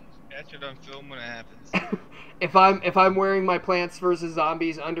mean, Just catch it on film when it happens. if I'm wearing my Plants vs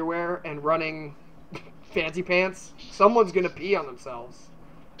Zombies underwear and running fancy pants, someone's gonna pee on themselves.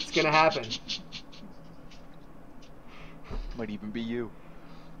 It's gonna happen. Might even be you.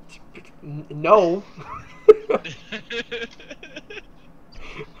 No.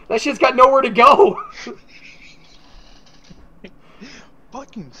 That shit's got nowhere to go.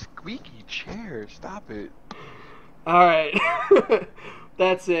 Fucking squeaky chair, stop it. Alright.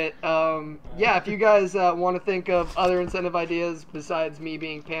 That's it. Yeah, if you guys want to think of other incentive ideas besides me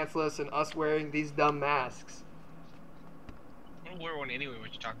being pantsless and us wearing these dumb masks. I don't wear one anyway,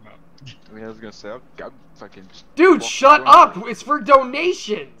 what you talking about? I mean, I was gonna say, I'll fucking... Dude, shut up! It's for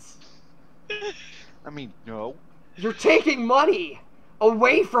donations! I mean, no. You're taking money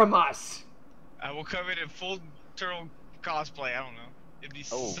away from us! I will come in full turtle cosplay, I don't know. It'd be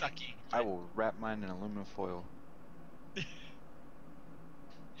Oh, sucky. I will wrap mine in aluminum foil.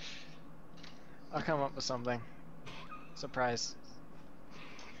 I'll come up with something. Surprise.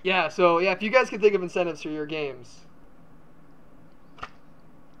 Yeah, so yeah, if you guys can think of incentives for your games,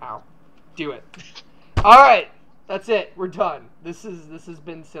 ow, do it. All right, That's it. We're done. This has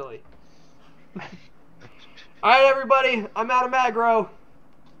been silly. All right, everybody. I'm Adam Agro.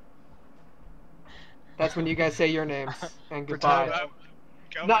 That's when you guys say your names and goodbye.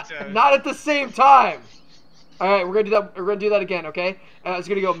 Not at the same time. All right, we're gonna do that. We're gonna do that again, okay? It's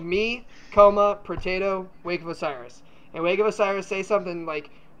gonna go me, Coma, Prot8to, Wake of Osiris, and Wake of Osiris say something like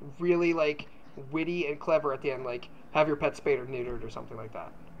really like witty and clever at the end, like have your pet spayed or neutered or something like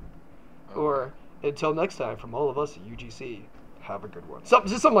that. Or until next time, from all of us at U.G.C, have a good one. Just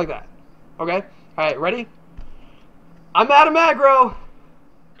something like that. Okay? All right, ready? I'm Adam Agro.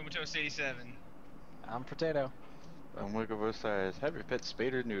 Comatose87. I'm Prot8to. I'm WakeOfOsiris. Have your pet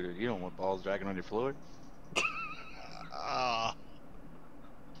spayed or neutered. You don't want balls dragging on your floor.